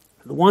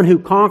 The one who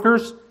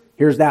conquers,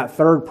 here's that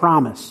 3rd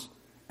promise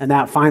and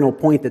that final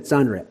point that's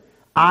under it.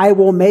 I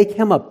will make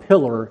him a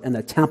pillar in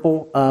the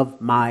temple of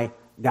my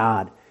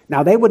God.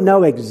 Now they would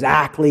know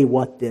exactly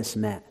what this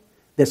meant,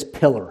 this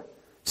pillar.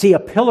 See, a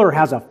pillar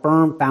has a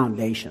firm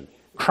foundation.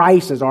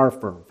 Christ is our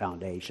firm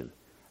foundation,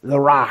 the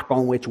rock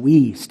on which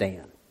we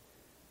stand.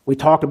 We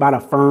talked about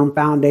a firm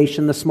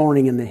foundation this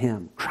morning in the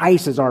hymn.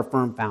 Christ is our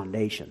firm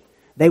foundation.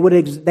 They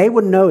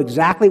would know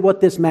exactly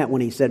what this meant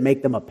when he said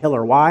make them a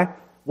pillar. Why?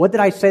 What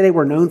did I say they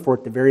were known for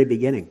at the very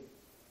beginning?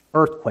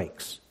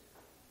 Earthquakes.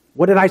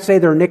 What did I say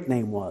their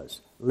nickname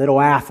was?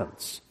 Little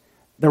Athens.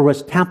 There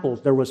was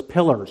temples, there was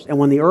pillars. And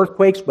when the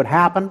earthquakes would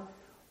happen,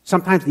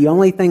 sometimes the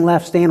only thing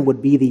left standing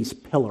would be these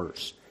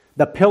pillars.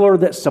 The pillar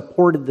that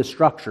supported the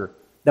structure.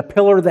 The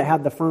pillar that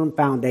had the firm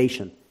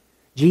foundation.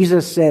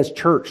 Jesus says,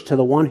 church, to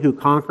the one who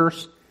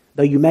conquers,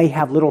 though you may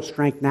have little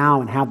strength now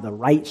and have the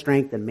right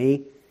strength in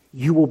me,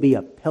 you will be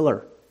a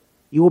pillar.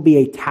 You will be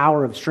a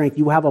tower of strength.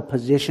 You will have a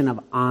position of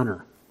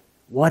honor.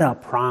 What a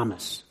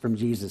promise from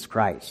Jesus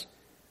Christ.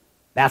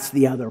 That's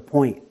the other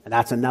point. And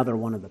that's another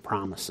one of the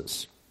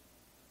promises.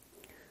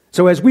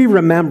 So as we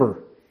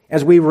remember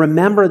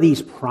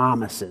these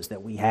promises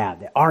that we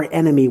have, that our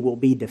enemy will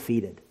be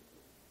defeated,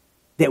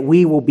 that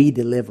we will be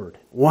delivered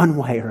one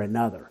way or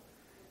another,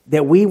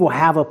 that we will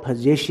have a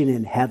position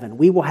in heaven,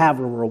 we will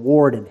have a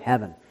reward in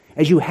heaven.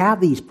 As you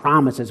have these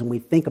promises and we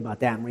think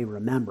about that and we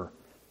remember,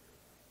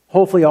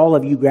 hopefully all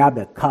of you grabbed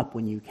a cup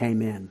when you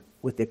came in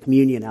with the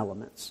communion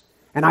elements.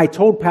 And I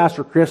told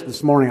Pastor Chris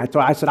this morning,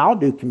 I said, I'll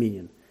do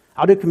communion.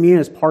 I'll do communion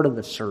as part of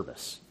the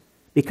service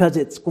because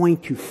it's going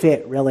to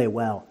fit really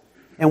well.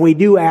 And we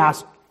do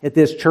ask at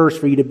this church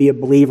for you to be a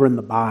believer in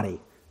the body,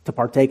 to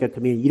partake of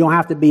communion. You don't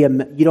have to be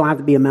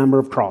a member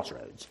of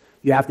Crossroads.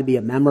 You have to be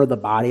a member of the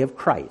body of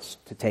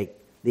Christ to take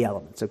the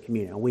elements of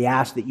communion. And we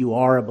ask that you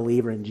are a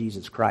believer in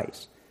Jesus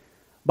Christ.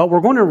 But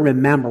we're going to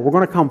remember, we're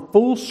going to come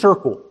full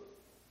circle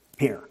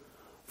here.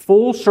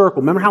 Full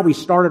circle. Remember how we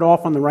started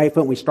off on the right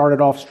foot and we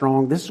started off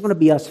strong? This is going to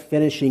be us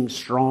finishing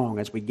strong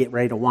as we get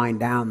ready to wind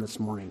down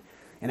this morning.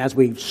 And as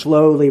we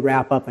slowly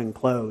wrap up and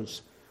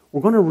close,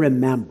 we're going to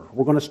remember.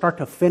 We're going to start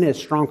to finish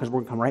strong because we're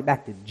going to come right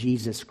back to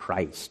Jesus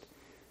Christ.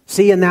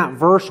 See in that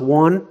verse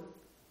 1,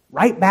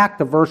 right back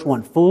to verse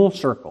 1, full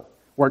circle,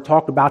 where it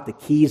talked about the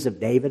keys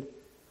of David.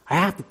 I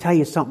have to tell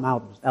you something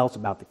else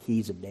about the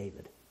keys of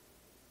David.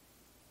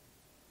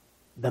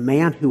 The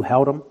man who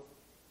held them,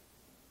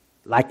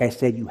 like I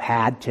said, you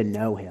had to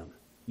know him.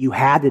 You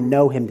had to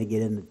know him to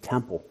get in the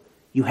temple.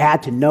 You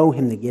had to know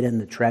him to get in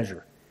the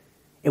treasure.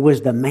 It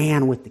was the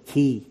man with the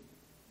key.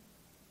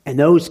 And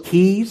those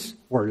keys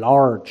were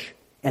large,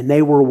 and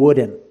they were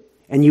wooden.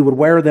 and you would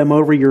wear them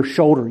over your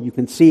shoulder. You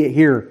can see it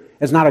here.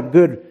 It's not a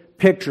good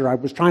picture. I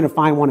was trying to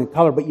find one in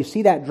color, but you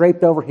see that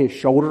draped over his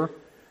shoulder?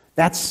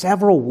 That's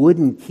several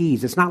wooden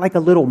keys. It's not like a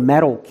little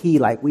metal key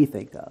like we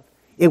think of.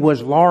 It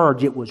was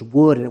large, it was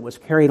wood, and it was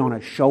carried on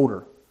his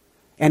shoulder.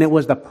 And it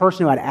was the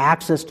person who had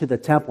access to the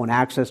temple and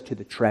access to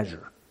the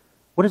treasure.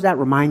 What does that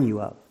remind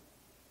you of?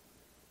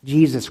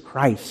 Jesus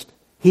Christ.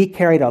 He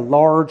carried a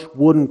large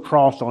wooden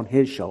cross on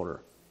his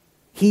shoulder.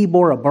 He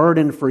bore a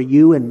burden for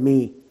you and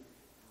me.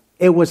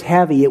 It was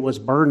heavy, it was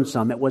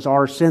burdensome, it was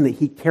our sin that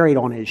he carried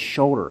on his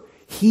shoulder.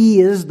 He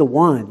is the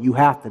one you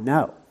have to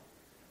know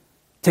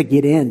to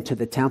get into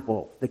the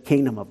temple, the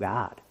kingdom of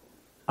God.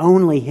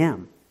 Only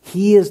him.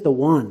 He is the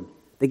one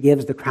that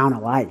gives the crown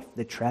of life,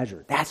 the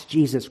treasure. That's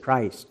Jesus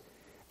Christ.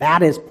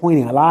 That is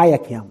pointing,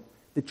 Eliakim,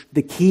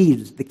 the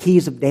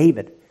keys of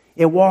David.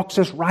 It walks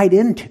us right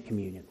into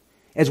communion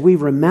as we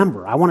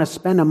remember. I want to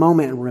spend a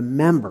moment and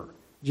remember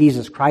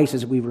Jesus Christ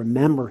as we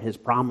remember his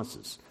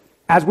promises.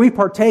 As we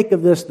partake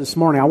of this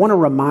morning, I want to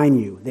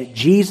remind you that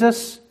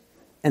Jesus,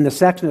 and the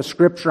section of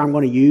Scripture I'm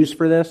going to use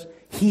for this,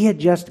 he had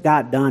just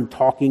got done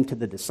talking to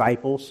the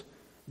disciples,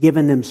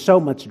 giving them so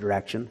much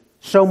direction,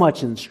 so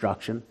much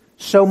instruction,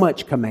 so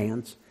much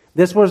commands.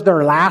 This was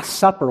their last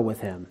supper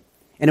with him,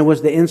 and it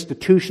was the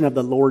institution of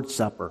the Lord's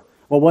Supper.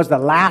 What was the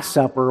Last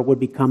Supper would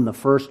become the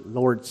first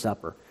Lord's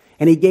Supper.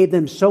 And he gave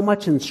them so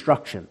much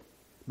instruction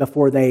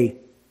before they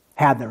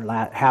had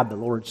the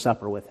Lord's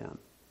Supper with him.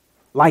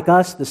 Like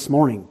us this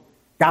morning,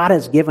 God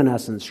has given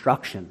us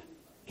instruction.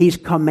 He's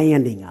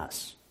commanding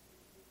us.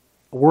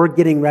 We're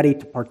getting ready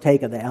to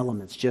partake of the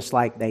elements just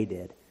like they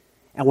did.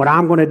 And what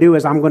I'm going to do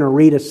is I'm going to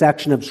read a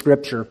section of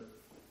Scripture,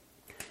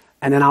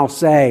 and then I'll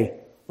say,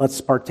 let's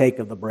partake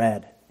of the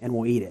bread, and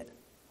we'll eat it.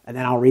 And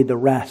then I'll read the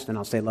rest, and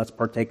I'll say, let's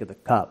partake of the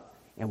cup,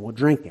 and we'll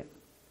drink it.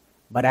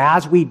 But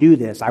as we do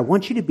this, I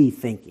want you to be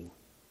thinking.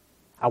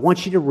 I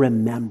want you to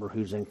remember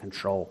who's in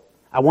control.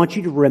 I want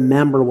you to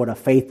remember what a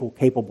faithful,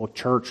 capable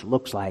church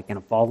looks like in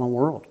a fallen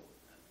world.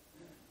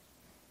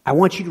 I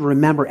want you to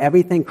remember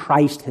everything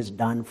Christ has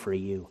done for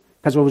you.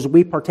 Because as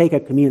we partake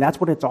of communion, that's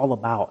what it's all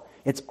about.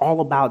 It's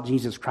all about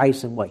Jesus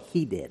Christ and what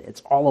he did.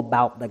 It's all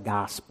about the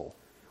gospel.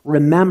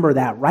 Remember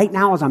that. Right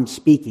now as I'm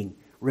speaking,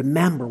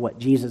 remember what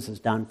Jesus has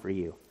done for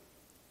you.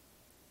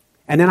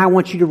 And then I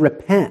want you to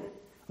repent.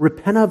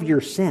 Repent of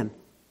your sin.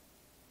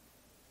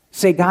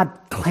 Say, God,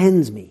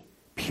 cleanse me.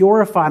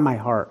 Purify my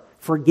heart.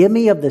 Forgive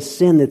me of the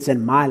sin that's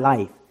in my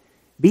life.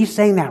 Be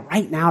saying that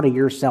right now to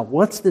yourself.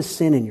 What's the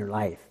sin in your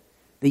life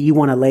that you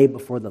want to lay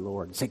before the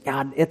Lord? And say,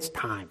 God, it's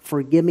time.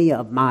 Forgive me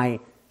of my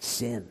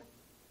sin.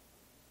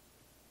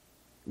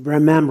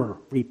 Remember,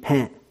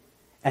 repent.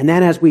 And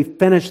then as we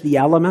finish the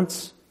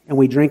elements and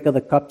we drink of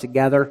the cup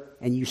together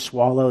and you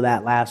swallow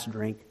that last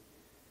drink,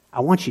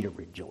 I want you to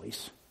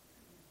rejoice.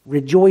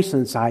 Rejoice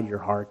inside your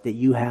heart that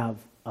you have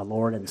a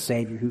Lord and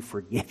Savior who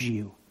forgives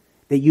you,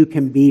 that you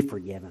can be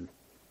forgiven.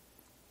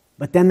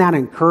 But then that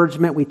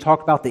encouragement we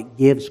talked about that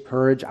gives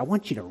courage, I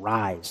want you to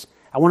rise.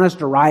 I want us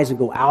to rise and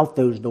go out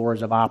those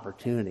doors of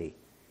opportunity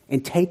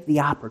and take the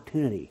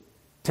opportunity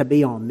to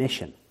be on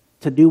mission,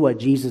 to do what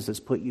Jesus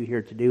has put you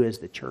here to do as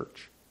the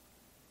church.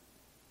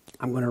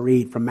 I'm going to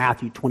read from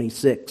Matthew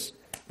 26,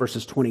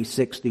 verses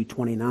 26 through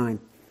 29.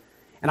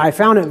 And I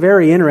found it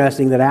very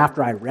interesting that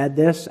after I read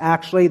this,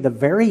 actually, the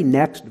very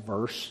next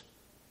verse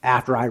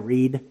after I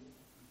read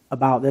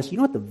about this, you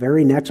know what the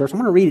very next verse, I'm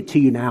going to read it to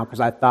you now because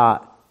I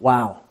thought,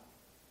 wow,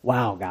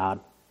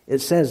 God. It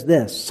says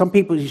this. Some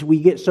people, we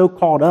get so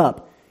caught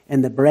up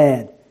in the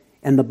bread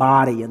and the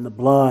body and the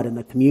blood and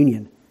the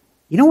communion.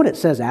 You know what it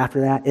says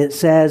after that? It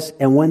says,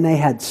 and when they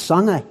had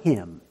sung a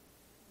hymn,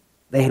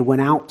 they had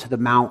went out to the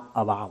Mount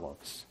of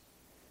Olives.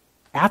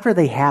 After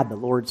they had the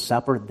Lord's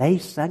Supper, they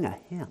sang a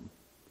hymn.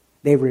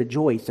 They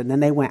rejoiced, and then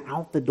they went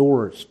out the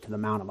doors to the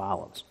Mount of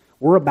Olives.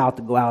 We're about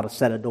to go out a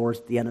set of doors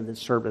at the end of this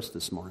service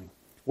this morning.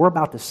 We're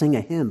about to sing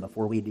a hymn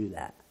before we do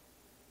that.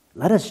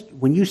 Let us,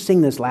 when you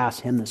sing this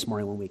last hymn this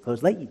morning when we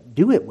close, let you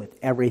do it with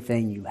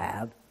everything you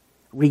have.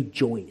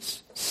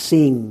 Rejoice.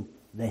 Sing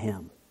the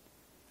hymn.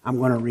 I'm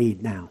going to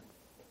read now.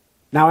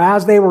 Now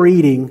as they were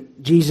eating,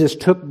 Jesus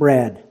took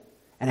bread,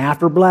 and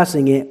after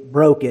blessing it,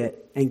 broke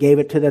it, and gave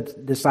it to the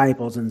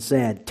disciples and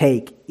said,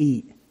 "Take,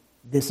 eat.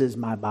 This is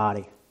my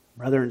body."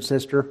 Brother and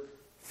sister,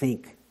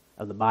 think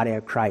of the body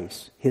of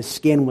Christ. His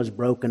skin was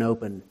broken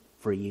open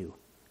for you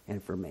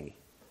and for me.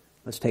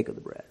 Let's take of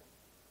the bread.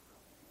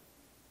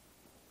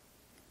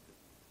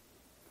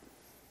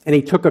 And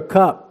he took a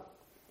cup,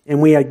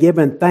 and we had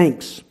given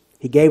thanks.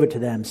 He gave it to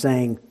them,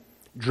 saying,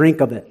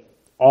 "Drink of it,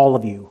 all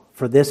of you,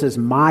 for this is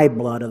my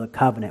blood of the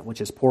covenant,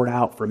 which is poured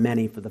out for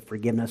many for the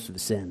forgiveness of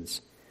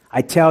sins.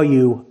 I tell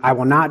you, I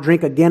will not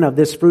drink again of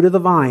this fruit of the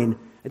vine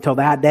until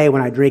that day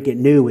when I drink it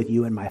new with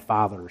you in my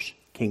Father's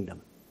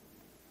kingdom."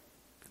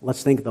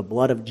 Let's think of the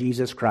blood of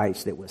Jesus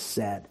Christ that was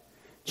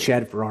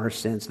shed for our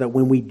sins, so that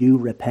when we do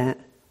repent,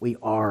 we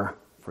are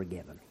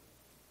forgiven.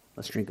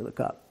 Let's drink of the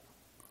cup.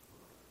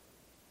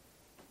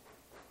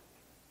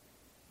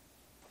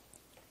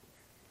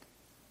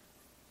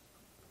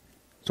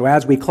 So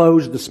as we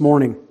close this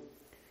morning,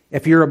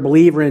 If you're a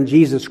believer in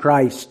Jesus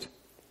Christ,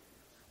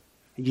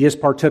 and you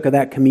just partook of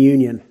that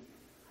communion,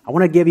 I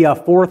want to give you a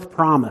fourth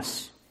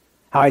promise.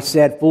 How I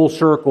said, full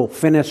circle,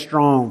 finish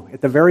strong.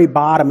 At the very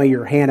bottom of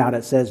your handout,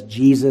 it says,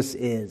 Jesus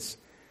is.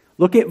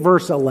 Look at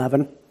verse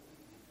 11.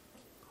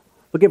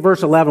 Look at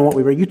verse 11, what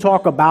we read. You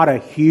talk about a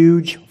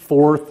huge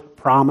fourth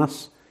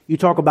promise. You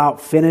talk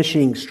about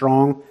finishing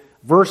strong.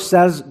 Verse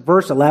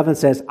 11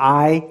 says,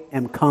 I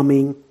am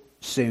coming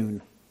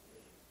soon.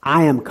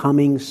 I am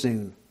coming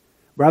soon.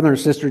 Brother and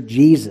sister,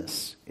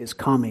 Jesus is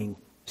coming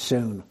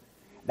soon.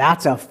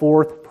 That's a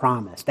fourth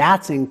promise.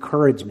 That's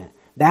encouragement.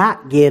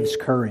 That gives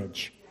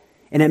courage.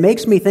 And it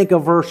makes me think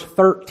of verse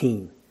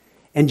 13.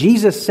 And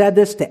Jesus said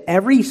this to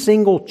every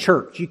single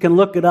church. You can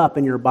look it up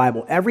in your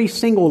Bible. Every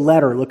single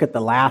letter, look at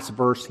the last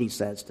verse he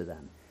says to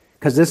them.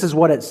 Because this is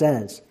what it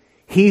says.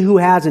 He who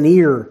has an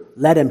ear,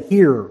 let him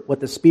hear what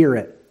the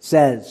Spirit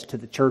says to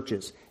the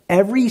churches.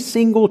 Every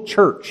single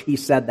church he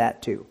said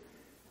that to.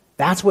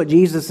 That's what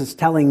Jesus is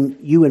telling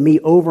you and me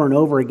over and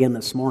over again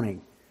this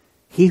morning.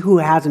 He who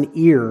has an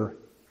ear,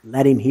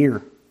 let him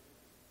hear.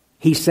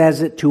 He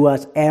says it to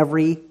us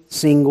every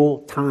single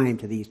time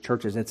to these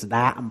churches. It's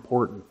that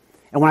important.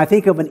 And when I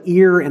think of an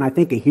ear and I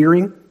think of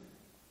hearing,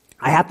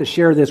 I have to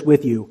share this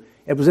with you.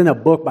 It was in a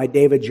book by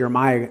David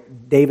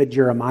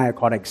Jeremiah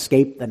called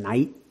Escape the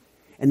Night.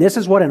 And this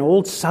is what an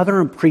old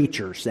Southern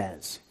preacher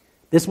says.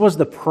 This was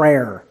the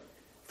prayer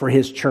for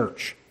his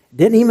church.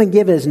 Didn't even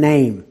give his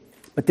name,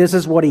 but this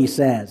is what he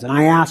says. And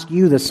I ask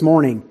you this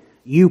morning,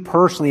 you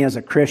personally as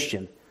a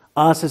Christian,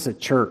 us as a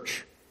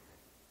church,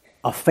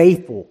 a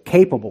faithful,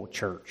 capable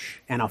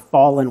church, and a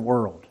fallen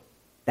world.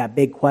 That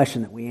big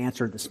question that we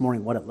answered this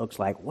morning, what it looks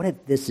like. What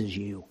if this is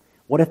you?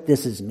 What if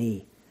this is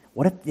me?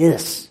 What if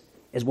this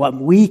is what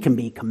we can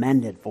be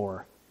commended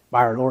for by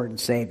our Lord and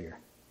Savior?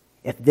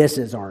 If this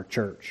is our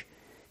church.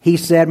 He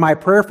said, my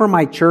prayer for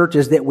my church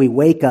is that we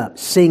wake up,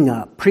 sing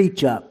up,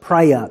 preach up,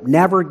 pray up,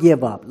 never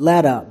give up,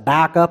 let up,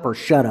 back up, or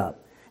shut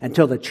up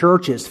until the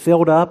church is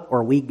filled up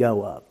or we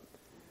go up.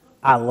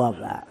 I love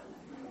that.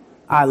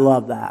 I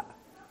love that.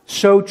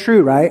 So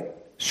true, right?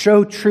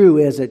 So true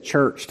is a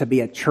church to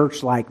be a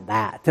church like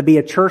that. To be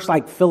a church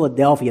like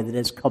Philadelphia that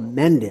is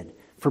commended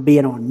for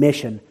being on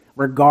mission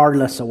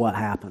regardless of what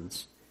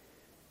happens.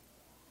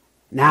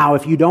 Now,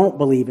 if you don't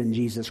believe in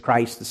Jesus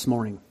Christ this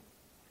morning,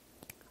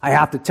 I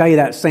have to tell you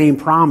that same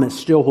promise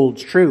still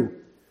holds true.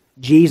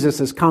 Jesus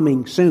is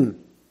coming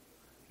soon.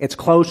 It's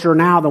closer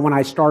now than when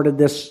I started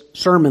this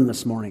sermon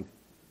this morning.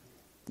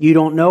 You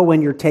don't know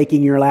when you're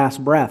taking your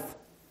last breath.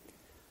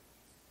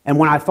 And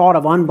when I thought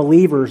of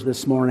unbelievers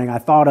this morning, I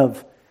thought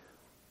of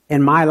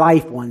in my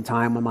life one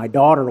time when my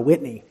daughter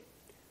Whitney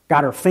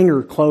got her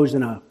finger closed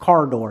in a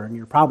car door. And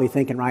you're probably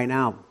thinking right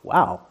now,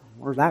 wow,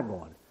 where's that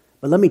going?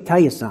 But let me tell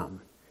you something.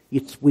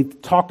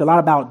 We've talked a lot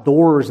about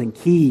doors and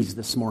keys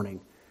this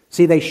morning.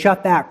 See, they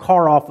shut that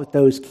car off with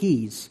those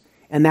keys,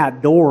 and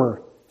that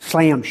door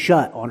slammed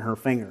shut on her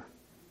finger.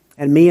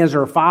 And me as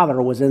her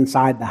father was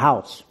inside the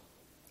house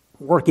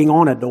working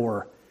on a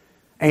door,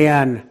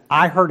 and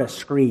I heard a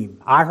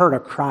scream. I heard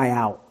a cry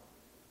out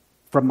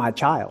from my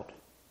child.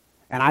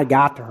 And I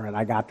got to her, and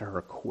I got to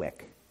her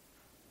quick.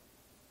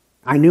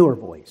 I knew her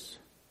voice.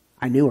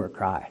 I knew her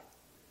cry.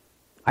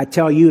 I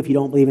tell you, if you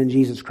don't believe in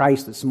Jesus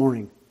Christ this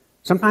morning,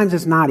 sometimes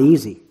it's not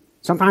easy.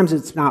 Sometimes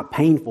it's not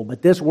painful,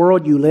 but this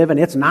world you live in,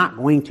 it's not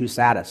going to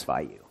satisfy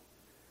you.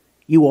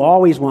 You will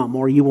always want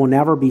more. You will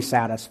never be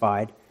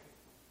satisfied.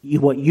 You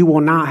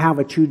will not have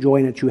a true joy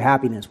and a true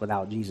happiness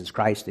without Jesus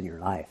Christ in your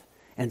life.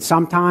 And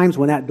sometimes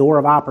when that door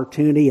of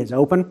opportunity is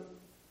open,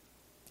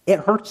 it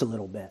hurts a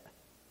little bit.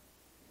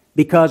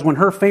 Because when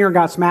her finger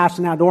got smashed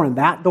in that door and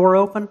that door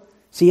opened,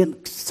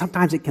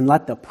 sometimes it can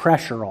let the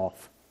pressure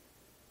off.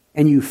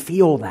 And you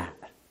feel that.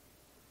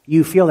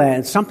 You feel that.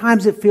 And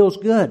sometimes it feels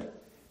good.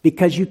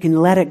 Because you can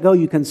let it go,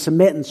 you can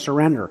submit and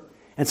surrender.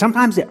 And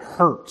sometimes it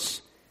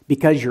hurts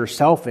because you're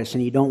selfish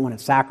and you don't want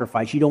to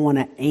sacrifice. You don't want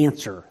to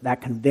answer that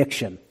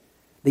conviction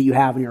that you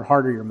have in your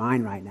heart or your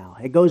mind right now.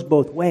 It goes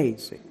both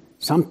ways.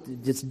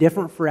 It's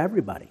different for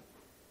everybody.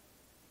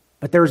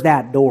 But there's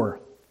that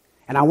door.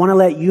 And I want to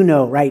let you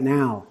know right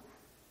now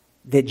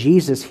that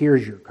Jesus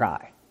hears your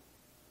cry.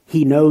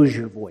 He knows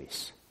your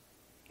voice.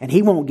 And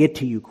He won't get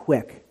to you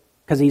quick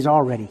because He's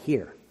already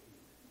here.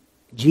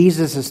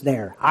 Jesus is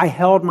there. I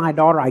held my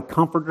daughter. I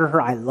comforted her.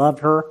 I loved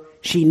her.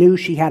 She knew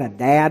she had a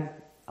dad,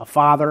 a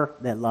father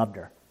that loved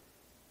her.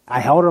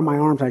 I held her in my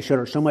arms. I showed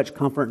her so much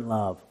comfort and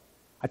love.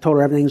 I told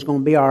her everything's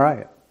going to be all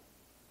right.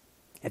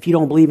 If you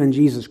don't believe in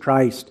Jesus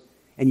Christ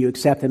and you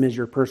accept Him as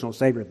your personal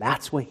Savior,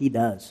 that's what He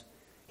does.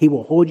 He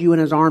will hold you in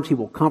His arms. He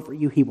will comfort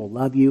you. He will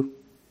love you.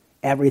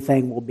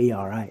 Everything will be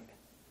all right.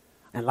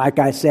 And like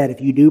I said,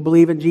 if you do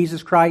believe in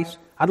Jesus Christ,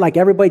 I'd like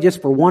everybody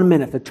just for 1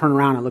 minute to turn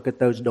around and look at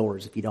those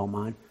doors, if you don't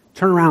mind.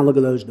 Turn around and look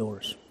at those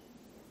doors.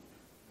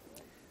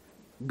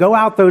 Go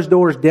out those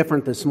doors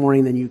different this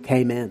morning than you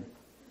came in.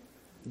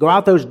 Go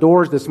out those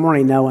doors this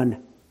morning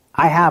knowing,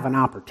 I have an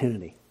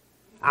opportunity.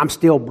 I'm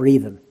still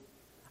breathing.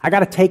 I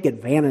got to take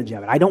advantage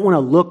of it. I don't want to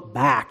look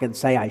back and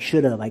say I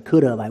should have, I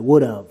could have, I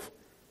would have.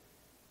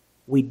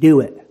 we do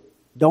it.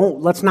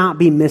 Let's not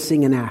be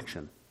missing in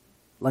action.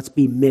 Let's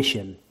be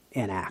mission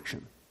in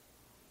action.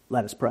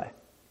 Let us pray.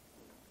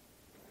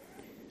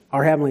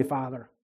 Our Heavenly Father,